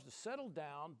ourselves, to settle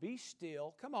down, be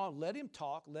still. Come on, let Him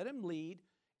talk, let Him lead,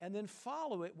 and then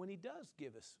follow it when He does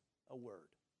give us a word.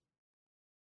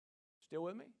 Still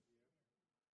with me?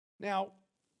 Now,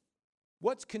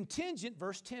 what's contingent,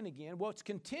 verse 10 again, what's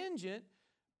contingent,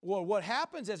 well, what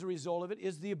happens as a result of it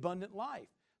is the abundant life.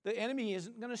 The enemy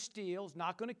isn't going to steal, is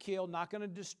not going to kill, not going to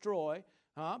destroy,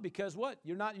 because what?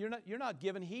 You're not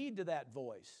giving heed to that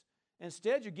voice.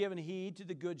 Instead, you're giving heed to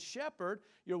the good shepherd.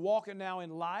 You're walking now in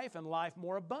life and life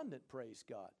more abundant, praise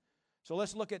God. So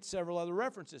let's look at several other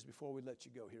references before we let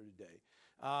you go here today.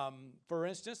 For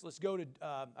instance, let's go to,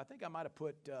 I think I might have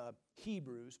put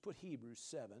Hebrews. Put Hebrews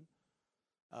 7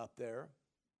 up there.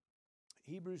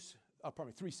 Hebrews,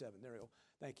 3:7. There we go.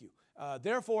 Thank you.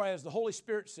 Therefore, as the Holy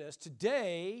Spirit says,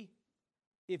 today,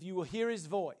 if you will hear His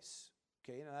voice.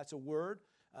 Okay, now that's a word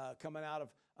coming out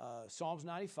of Psalms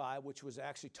 95, which was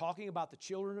actually talking about the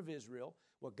children of Israel,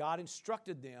 what God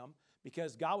instructed them,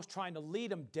 because God was trying to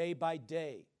lead them day by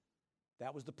day.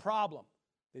 That was the problem.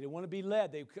 They didn't want to be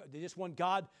led. They just wanted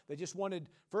God. They just wanted,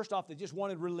 first off, they just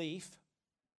wanted relief.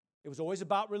 It was always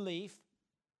about relief.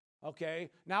 Okay,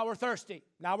 now we're thirsty.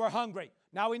 Now we're hungry.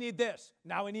 Now we need this.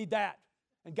 Now we need that.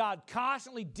 And God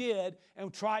constantly did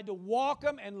and tried to walk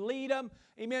them and lead them,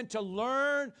 amen, to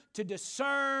learn, to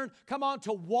discern, come on,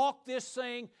 to walk this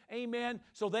thing, amen,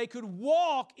 so they could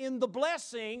walk in the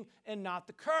blessing and not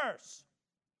the curse.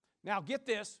 Now get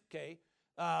this, okay,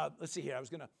 let's see here. I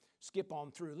was going to skip on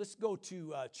through. Let's go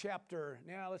to chapter,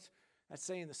 now that's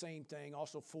saying the same thing,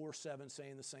 also 4:7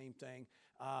 saying the same thing.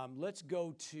 Let's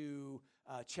go to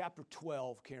chapter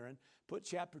 12, Karen. Put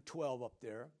chapter 12 up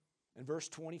there in verse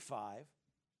 25.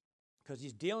 Because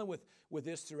he's dealing with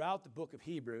this throughout the book of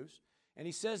Hebrews. And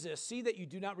he says this, see that you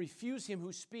do not refuse him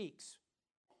who speaks.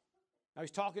 Now he's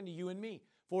talking to you and me.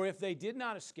 For if they did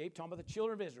not escape, talking about the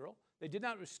children of Israel, they did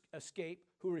not escape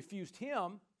who refused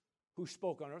him who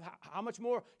spoke on earth. How much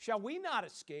more shall we not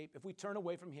escape if we turn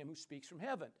away from him who speaks from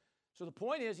heaven? So the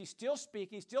point is, he's still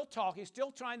speaking, he's still talking, he's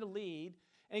still trying to lead.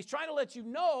 And he's trying to let you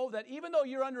know that even though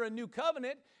you're under a new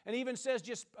covenant, and even says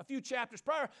just a few chapters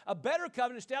prior, a better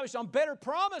covenant established on better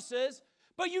promises,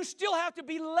 but you still have to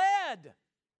be led.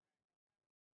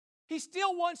 He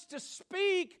still wants to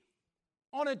speak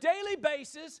on a daily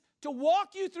basis to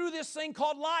walk you through this thing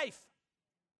called life,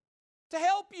 to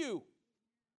help you.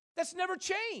 That's never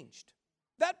changed.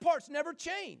 That part's never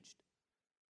changed.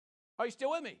 Are you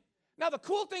still with me? Now, the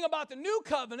cool thing about the new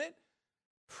covenant,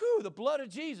 whew, the blood of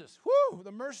Jesus. Whew,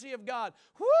 the mercy of God.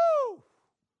 Whew.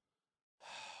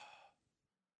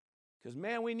 Because,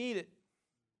 man, we need it.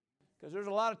 Because there's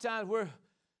a lot of times we're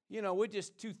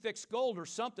just too thick-skulled or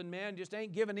something, man. Just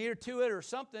ain't giving ear to it or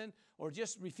something. Or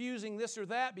just refusing this or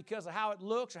that because of how it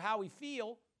looks or how we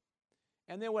feel.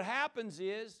 And then what happens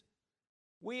is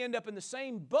we end up in the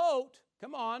same boat.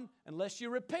 Come on, unless you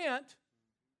repent.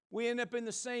 We end up in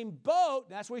the same boat.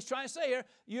 That's what he's trying to say here.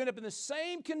 You end up in the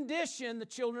same condition the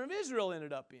children of Israel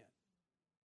ended up in.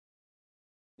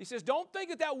 He says, don't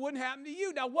think that wouldn't happen to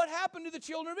you. Now, what happened to the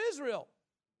children of Israel?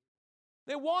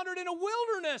 They wandered in a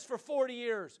wilderness for 40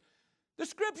 years. The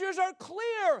scriptures are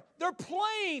clear. They're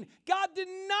plain. God did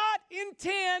not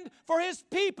intend for his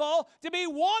people to be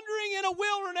wandering in a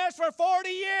wilderness for 40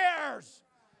 years.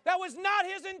 That was not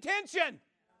his intention.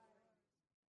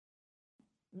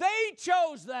 They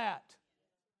chose that.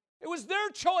 It was their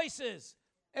choices.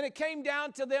 And it came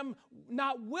down to them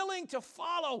not willing to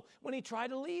follow when he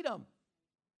tried to lead them.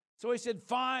 So he said,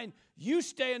 fine, you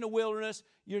stay in the wilderness.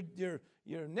 Your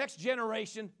next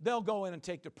generation, they'll go in and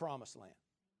take the promised land.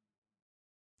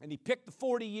 And he picked the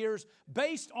 40 years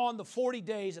based on the 40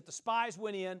 days that the spies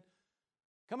went in.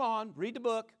 Come on, read the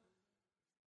book.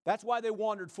 That's why they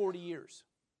wandered 40 years.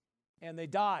 And they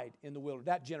died in the wilderness,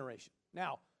 that generation.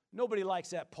 Now, nobody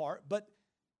likes that part, but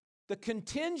the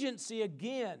contingency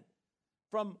again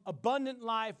from abundant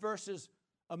life versus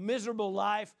a miserable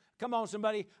life. Come on,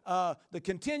 somebody. The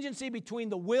contingency between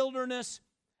the wilderness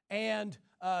and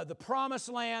the promised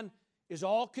land is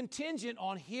all contingent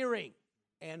on hearing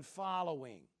and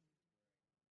following.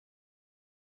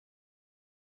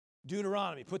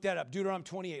 Deuteronomy, put that up. Deuteronomy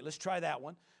 28. Let's try that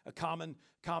one. A common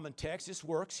text. This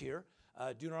works here.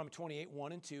 Deuteronomy 28,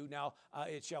 1 and 2. Now,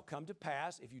 it shall come to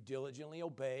pass if you diligently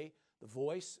obey the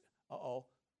voice of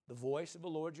the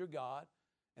Lord your God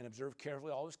and observe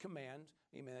carefully all his commands.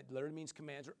 Amen. That literally means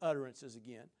commands or utterances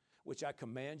again, which I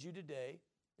command you today.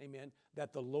 Amen.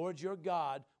 That the Lord your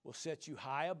God will set you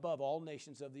high above all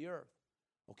nations of the earth.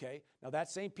 Okay. Now, that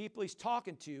same people he's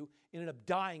talking to ended up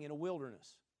dying in a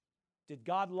wilderness. Did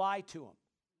God lie to him?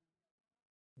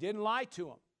 Didn't lie to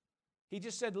him. He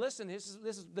just said, listen, this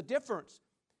is the difference.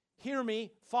 Hear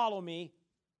me, follow me.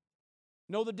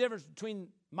 Know the difference between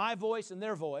my voice and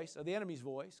their voice, or the enemy's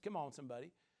voice. Come on,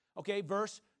 somebody. Okay,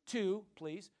 verse 2,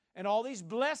 please. And all these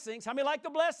blessings. How many like the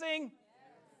blessing? Yes.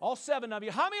 All 7 of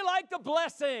you. How many like the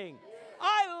blessing? Yes.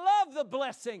 I love the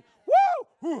blessing.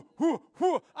 Woo!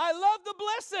 I love the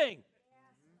blessing. Yes.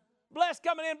 Blessed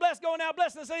coming in, blessed going out,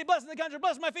 blessed in the city, blessed in the country,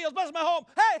 blessed my fields, blessed my home.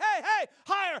 Hey,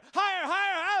 higher.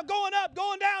 I'm going up,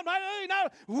 going down.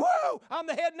 Woo! I'm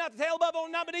the head, not the tail, above,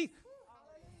 only not beneath.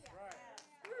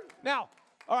 Now,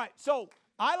 all right, so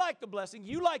I like the blessing.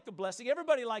 You like the blessing.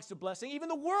 Everybody likes the blessing. Even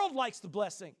the world likes the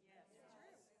blessing.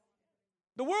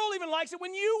 The world even likes it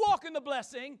when you walk in the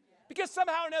blessing because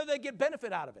somehow or another they get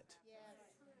benefit out of it.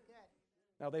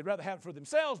 Now, they'd rather have it for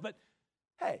themselves, but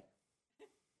hey.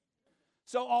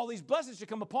 So all these blessings should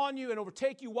come upon you and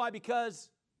overtake you. Why? Because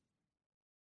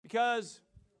that's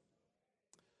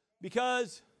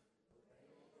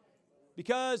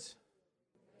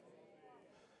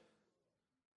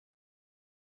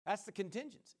the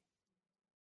contingency.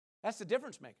 That's the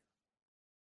difference maker.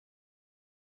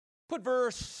 Put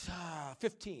verse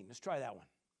 15. Let's try that one.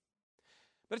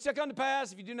 But it shall come to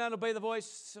pass, if you do not obey the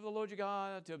voice of the Lord your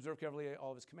God, to observe carefully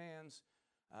all of his commands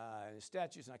and his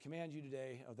statutes, and I command you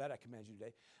today,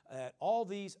 that all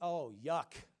these,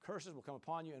 curses will come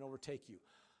upon you and overtake you.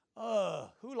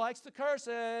 Who likes the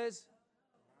curses?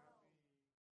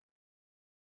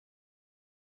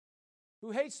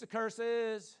 Who hates the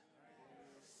curses?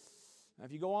 Now,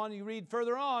 if you go on and you read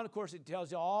further on, of course, it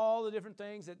tells you all the different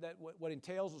things that what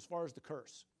entails as far as the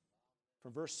curse.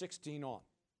 From verse 16 on.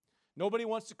 Nobody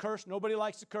wants to curse. Nobody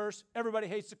likes to curse. Everybody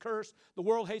hates the curse. The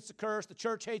world hates the curse. The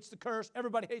church hates the curse.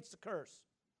 Everybody hates the curse.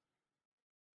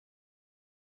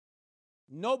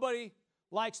 Nobody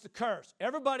likes the curse.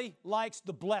 Everybody likes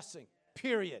the blessing,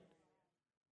 period.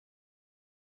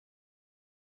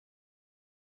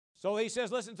 So he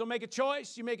says, listen, so make a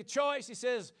choice. You make a choice. He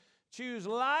says, choose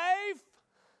life.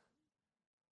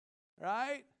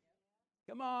 Right?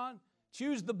 Come on.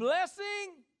 Choose the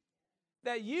blessing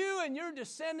that you and your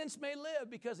descendants may live,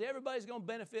 because everybody's going to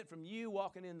benefit from you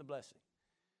walking in the blessing.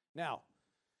 Now,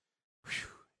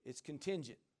 it's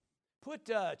contingent.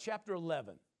 Put chapter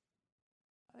 11.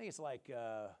 I think it's like,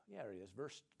 there it is,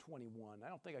 verse 21. I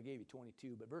don't think I gave you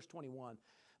 22, but verse 21,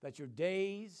 that your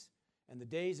days and the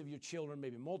days of your children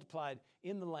may be multiplied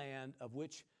in the land of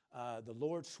which the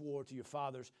Lord swore to your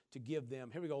fathers to give them.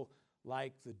 Here we go.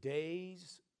 Like the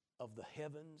days of the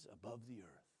heavens above the earth.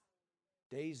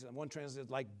 Days, one translates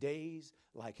like days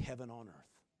like heaven on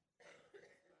earth.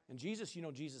 And Jesus,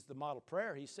 Jesus, the model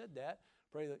prayer, he said that.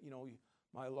 Pray that,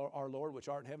 our Lord, which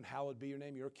art in heaven, hallowed be your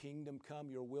name. Your kingdom come,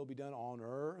 your will be done on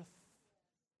earth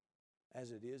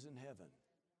as it is in heaven.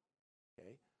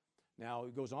 Okay. Now,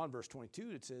 it goes on, verse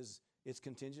 22, it says it's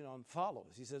contingent on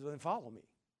follows. He says, well, then follow me.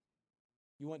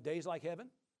 You want days like heaven?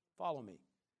 Follow me.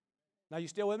 Now, you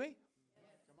still with me?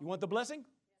 You want the blessing?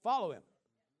 Follow him.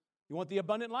 You want the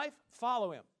abundant life?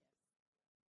 Follow him.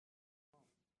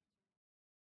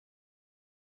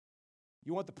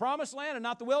 You want the promised land and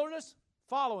not the wilderness?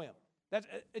 Follow him.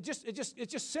 It's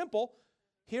just simple.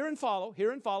 Hear and follow,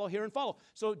 hear and follow, hear and follow.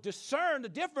 So discern the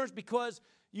difference, because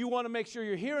you want to make sure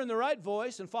you're hearing the right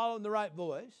voice and following the right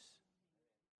voice.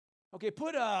 Okay,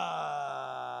 put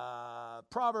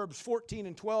Proverbs 14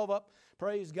 and 12 up.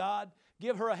 Praise God.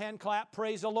 Give her a hand clap.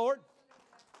 Praise the Lord.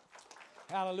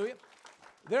 Hallelujah.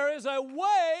 There is a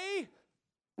way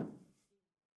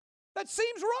that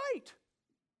seems right.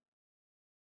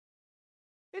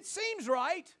 It seems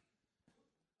right,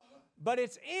 but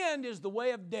its end is the way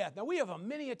of death. Now, we have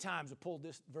many a times pulled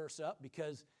this verse up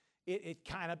because it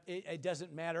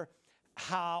doesn't matter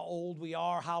how old we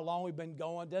are, how long we've been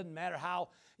going. It doesn't matter how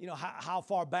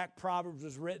far back Proverbs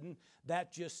was written.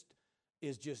 That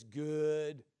is just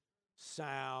good,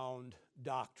 sound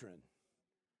doctrine.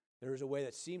 There is a way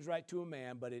that seems right to a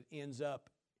man, but it ends up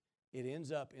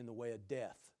in the way of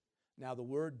death. Now, the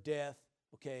word death,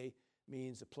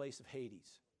 means a place of Hades,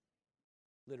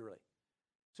 literally.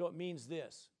 So it means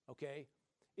this,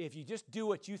 if you just do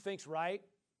what you think's right,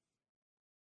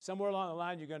 somewhere along the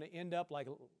line you're going to end up like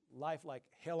life like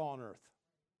hell on earth.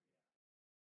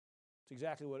 That's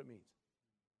exactly what it means.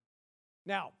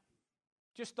 Now,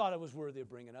 just thought it was worthy of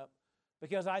bringing up,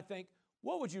 because I think,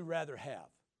 what would you rather have?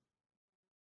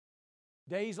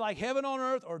 Days like heaven on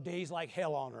earth or days like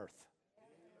hell on earth?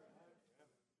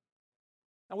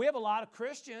 Now, we have a lot of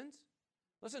Christians.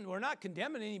 Listen, we're not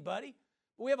condemning anybody,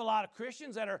 but we have a lot of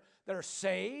Christians that are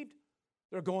saved.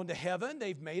 They're going to heaven.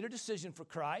 They've made a decision for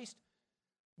Christ,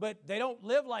 but they don't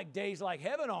live like days like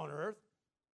heaven on earth.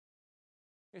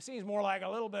 It seems more like a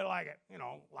little bit like it,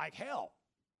 like hell.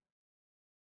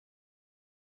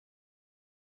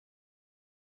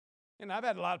 And I've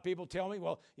had a lot of people tell me,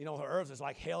 well, the earth is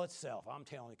like hell itself. I'm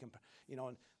telling you,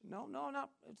 no,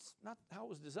 it's not how it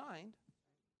was designed.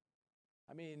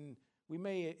 I mean, we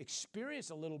may experience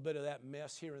a little bit of that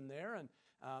mess here and there,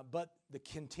 but the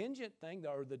contingent thing,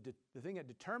 or the thing that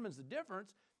determines the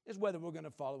difference, is whether we're going to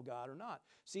follow God or not.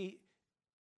 See,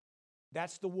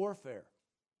 that's the warfare.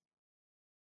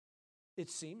 It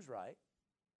seems right.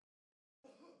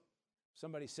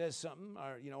 somebody says something,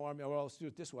 or, well, let's do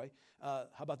it this way. How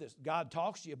about this? God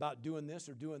talks to you about doing this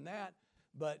or doing that,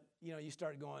 but, you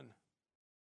start going,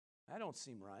 that don't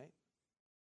seem right.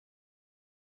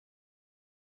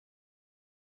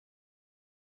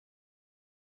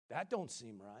 That don't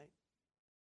seem right.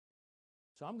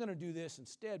 So I'm going to do this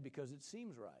instead because it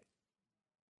seems right.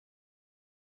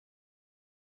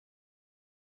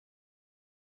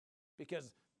 Because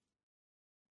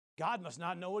God must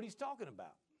not know what he's talking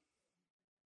about.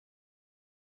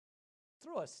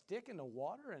 Throw a stick in the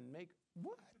water and make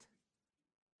what?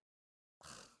 I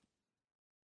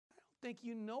don't think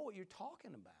you know what you're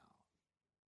talking about.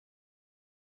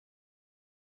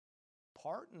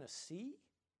 Parting a sea?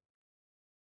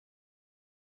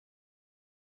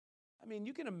 I mean,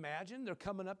 you can imagine they're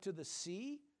coming up to the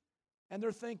sea and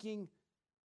they're thinking,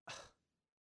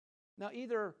 now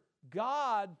either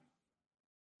God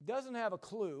doesn't have a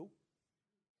clue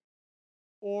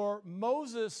or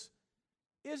Moses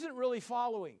isn't really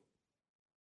following.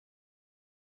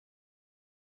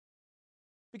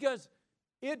 Because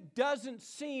it doesn't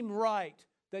seem right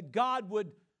that God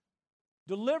would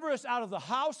deliver us out of the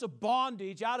house of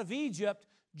bondage, out of Egypt,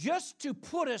 just to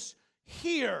put us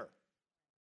here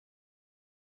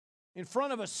in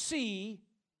front of a sea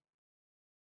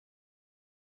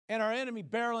and our enemy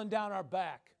barreling down our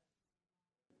back.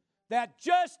 That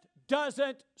just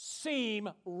doesn't seem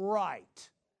right.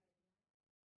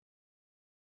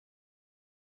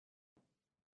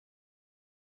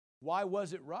 Why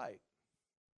was it right?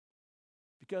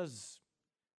 Because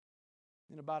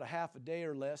in about a half a day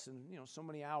or less, and so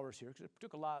many hours here, because it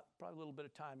took probably a little bit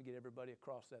of time to get everybody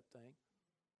across that thing,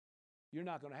 you're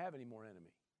not going to have any more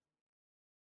enemy.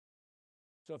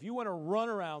 So if you want to run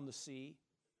around the sea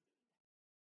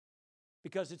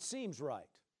because it seems right,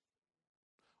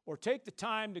 or take the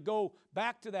time to go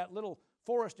back to that little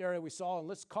forest area we saw and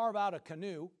let's carve out a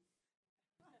canoe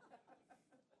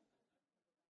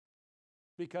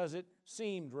because it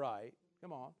seemed right,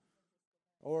 come on,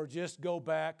 or just go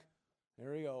back,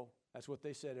 there you go, that's what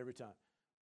they said every time.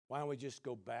 Why don't we just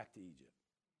go back to Egypt?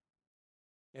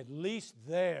 At least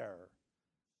there.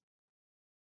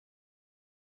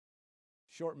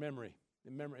 Short memory.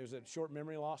 Was it short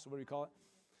memory loss? What do you call it?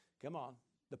 Come on.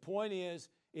 The point is,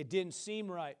 it didn't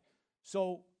seem right.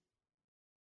 So,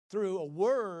 through a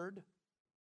word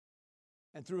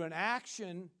and through an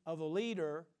action of a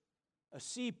leader, a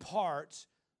sea parts.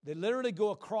 They literally go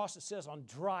across, it says, on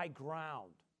dry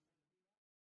ground.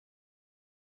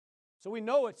 So we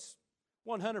know it's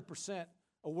 100%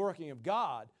 a working of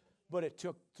God, but it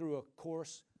took through a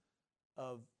course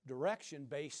of direction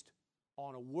based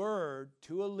on a word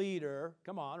to a leader,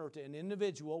 come on, or to an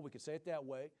individual, we could say it that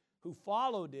way, who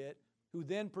followed it, who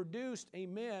then produced,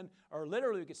 amen, or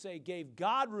literally we could say gave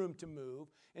God room to move,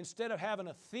 instead of having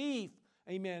a thief,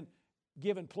 amen,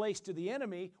 given place to the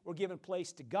enemy or given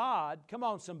place to God. Come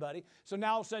on, somebody. So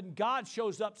now all of a sudden God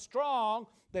shows up strong.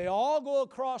 They all go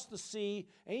across the sea,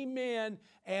 amen,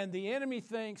 and the enemy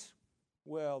thinks,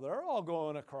 well, they're all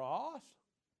going across.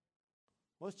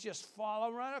 Let's just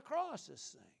follow right across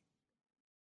this thing.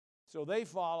 So they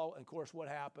follow, and of course what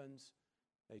happens?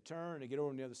 They turn, they get over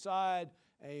on the other side,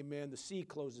 amen, the sea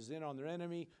closes in on their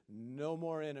enemy, no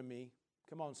more enemy.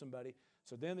 Come on, somebody.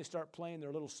 So then they start playing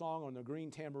their little song on their green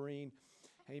tambourine,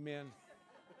 amen,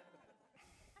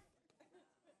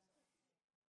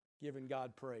 giving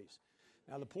God praise.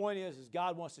 Now the point is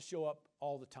God wants to show up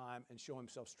all the time and show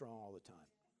himself strong all the time.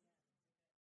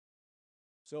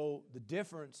 So the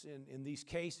difference in these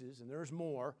cases, and there's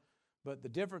more, but the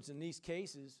difference in these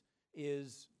cases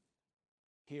is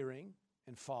hearing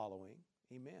and following,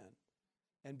 amen,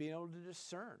 and being able to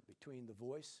discern between the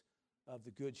voice of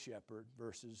the good shepherd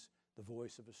versus the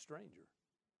voice of a stranger,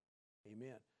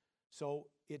 amen. So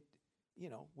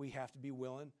we have to be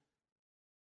willing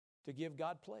to give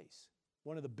God place.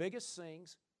 One of the biggest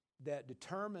things that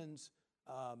determines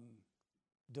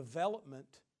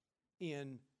development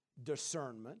in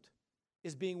discernment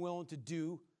is being willing to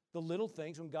do the little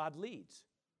things when God leads.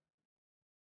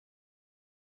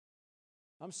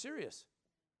 I'm serious.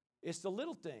 It's the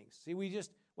little things. See,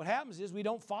 what happens is we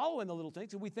don't follow in the little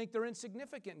things and we think they're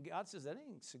insignificant. And God says, that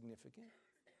ain't significant.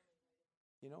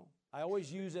 I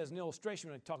always use as an illustration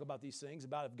when I talk about these things,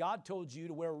 about if God told you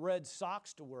to wear red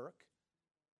socks to work,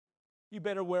 you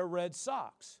better wear red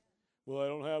socks. Well, I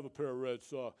don't have a pair of red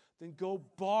socks. Then go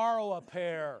borrow a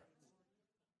pair.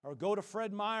 Or go to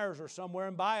Fred Meyer's or somewhere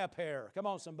and buy a pair. Come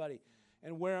on, somebody.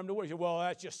 And wear them to work. You say, well,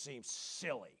 that just seems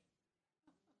silly.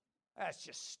 That's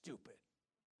just stupid.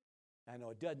 I know,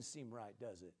 it doesn't seem right,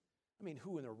 does it? I mean,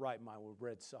 who in their right mind with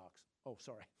red socks? Oh,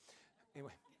 sorry.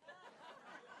 Anyway.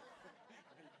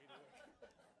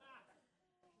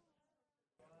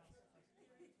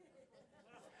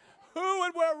 Who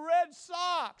would wear red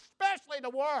socks, especially to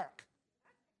work?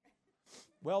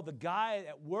 Well, the guy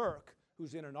at work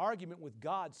who's in an argument with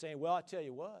God saying, well, I tell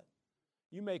you what,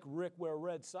 you make Rick wear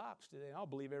red socks today, and I'll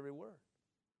believe every word.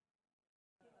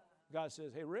 God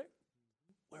says, hey, Rick,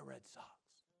 wear red socks.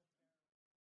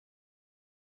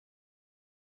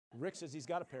 Rick says he's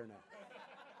got a pair now.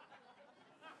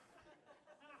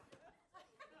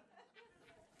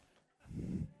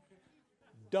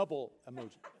 Double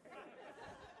emoji.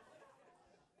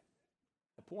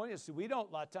 The point is, we don't,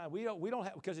 a lot of times, we don't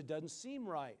have, because it doesn't seem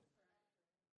right.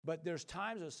 But there's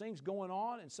times there's things going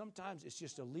on, and sometimes it's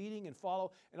just a leading and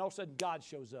follow, and all of a sudden God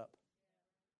shows up.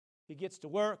 He gets to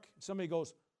work, and somebody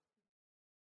goes,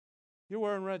 you're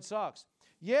wearing red socks.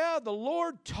 Yeah, the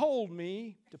Lord told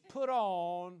me to put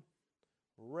on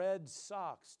red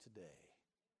socks today.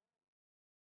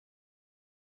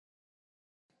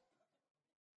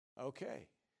 Okay.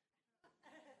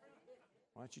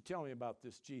 Why don't you tell me about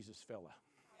this Jesus fella?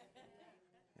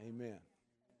 Amen.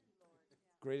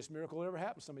 Greatest miracle that ever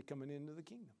happened, somebody coming into the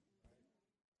kingdom.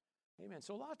 Amen.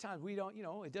 So a lot of times we don't,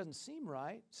 it doesn't seem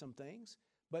right, some things,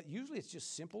 but usually it's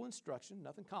just simple instruction,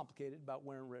 nothing complicated about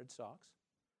wearing red socks.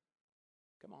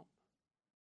 Come on.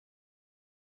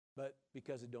 But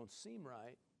because it don't seem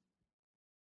right,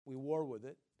 we war with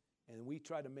it, and we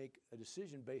try to make a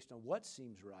decision based on what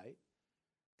seems right.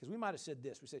 Because we might have said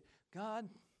this. We said, God,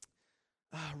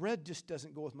 red just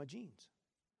doesn't go with my jeans.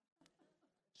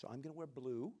 So I'm going to wear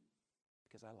blue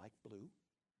because I like blue,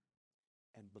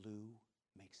 and blue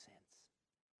makes sense.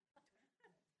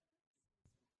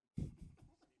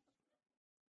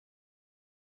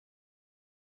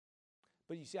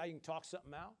 But you see how you can talk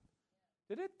something out?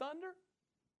 Did it thunder?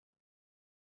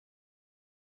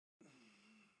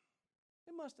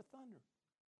 It must have thundered.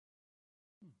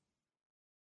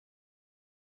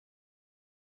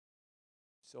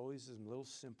 It's always some little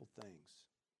simple things.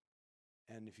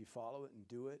 And if you follow it and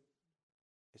do it,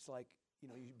 it's like,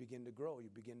 you begin to grow, you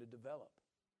begin to develop.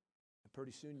 And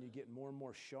pretty soon you get more and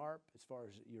more sharp as far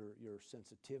as your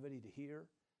sensitivity to hear.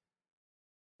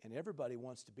 And everybody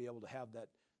wants to be able to have that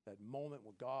moment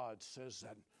where God says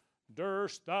that,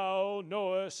 durst thou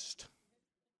knowest,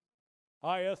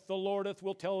 Ieth the Lordeth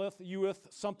will telleth youeth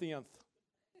somethingeth.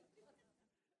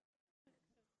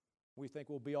 We think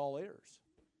we'll be all ears.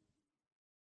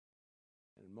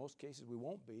 And in most cases we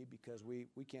won't be, because we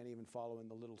can't even follow in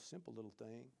the simple little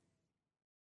thing.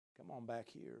 Come on back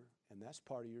here, and that's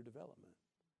part of your development.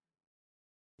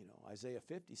 Isaiah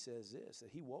 50 says this,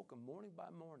 that he woke him morning by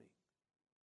morning.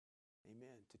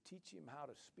 Amen. To teach him how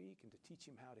to speak and to teach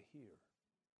him how to hear.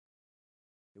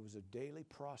 It was a daily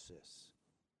process.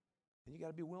 And you got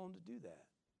to be willing to do that.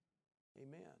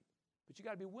 Amen. But you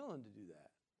got to be willing to do that.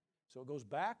 So it goes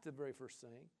back to the very first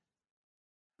thing.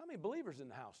 How many believers in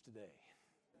the house today?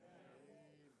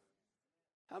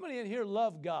 How many in here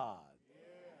love God?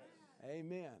 Yes.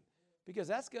 Amen. Because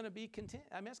that's going to be that's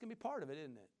going to be part of it,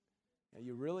 isn't it? Are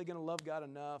you really going to love God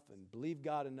enough and believe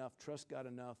God enough, trust God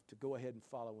enough to go ahead and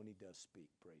follow when he does speak?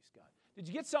 Praise God. Did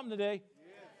you get something today?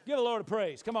 Yes. Give the Lord a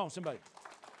praise. Come on, somebody.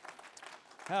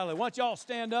 Hallelujah. Why don't you all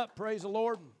stand up? Praise the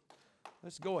Lord.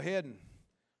 Let's go ahead and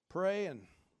pray and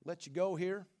let you go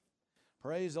here.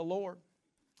 Praise the Lord.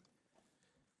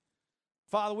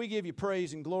 Father, we give you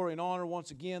praise and glory and honor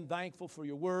once again. Thankful for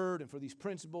your word and for these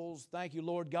principles. Thank you,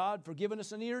 Lord God, for giving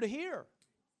us an ear to hear.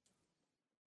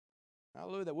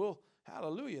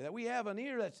 Hallelujah, that we have an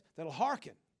ear that'll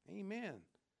hearken. Amen.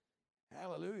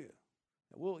 Hallelujah.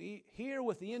 That we'll hear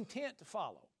with the intent to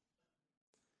follow.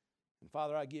 And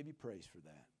Father, I give you praise for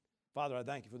that. Father, I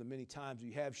thank you for the many times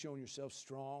you have shown yourself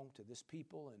strong to this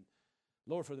people. And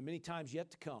Lord, for the many times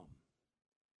yet to come,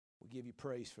 we give you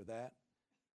praise for that.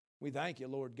 We thank you,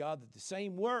 Lord God, that the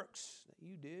same works that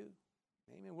you do,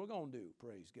 amen, we're going to do,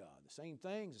 praise God. The same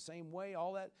things, the same way,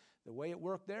 all that, the way it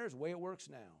worked there is the way it works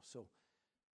now. So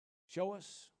show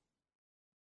us,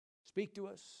 speak to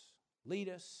us, lead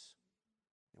us,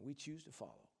 and we choose to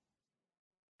follow.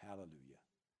 Hallelujah.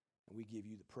 And we give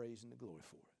you the praise and the glory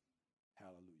for it.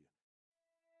 Hallelujah.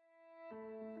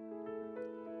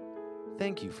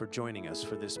 Thank you for joining us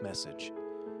for this message.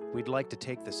 We'd like to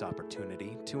take this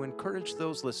opportunity to encourage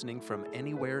those listening from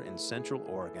anywhere in Central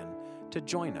Oregon to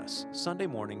join us Sunday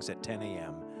mornings at 10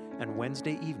 a.m. and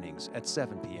Wednesday evenings at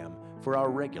 7 p.m. for our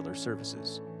regular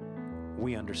services.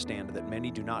 We understand that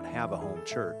many do not have a home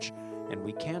church, and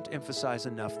we can't emphasize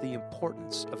enough the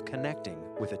importance of connecting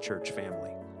with a church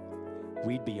family.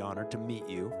 We'd be honored to meet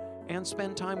you and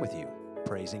spend time with you,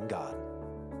 praising God.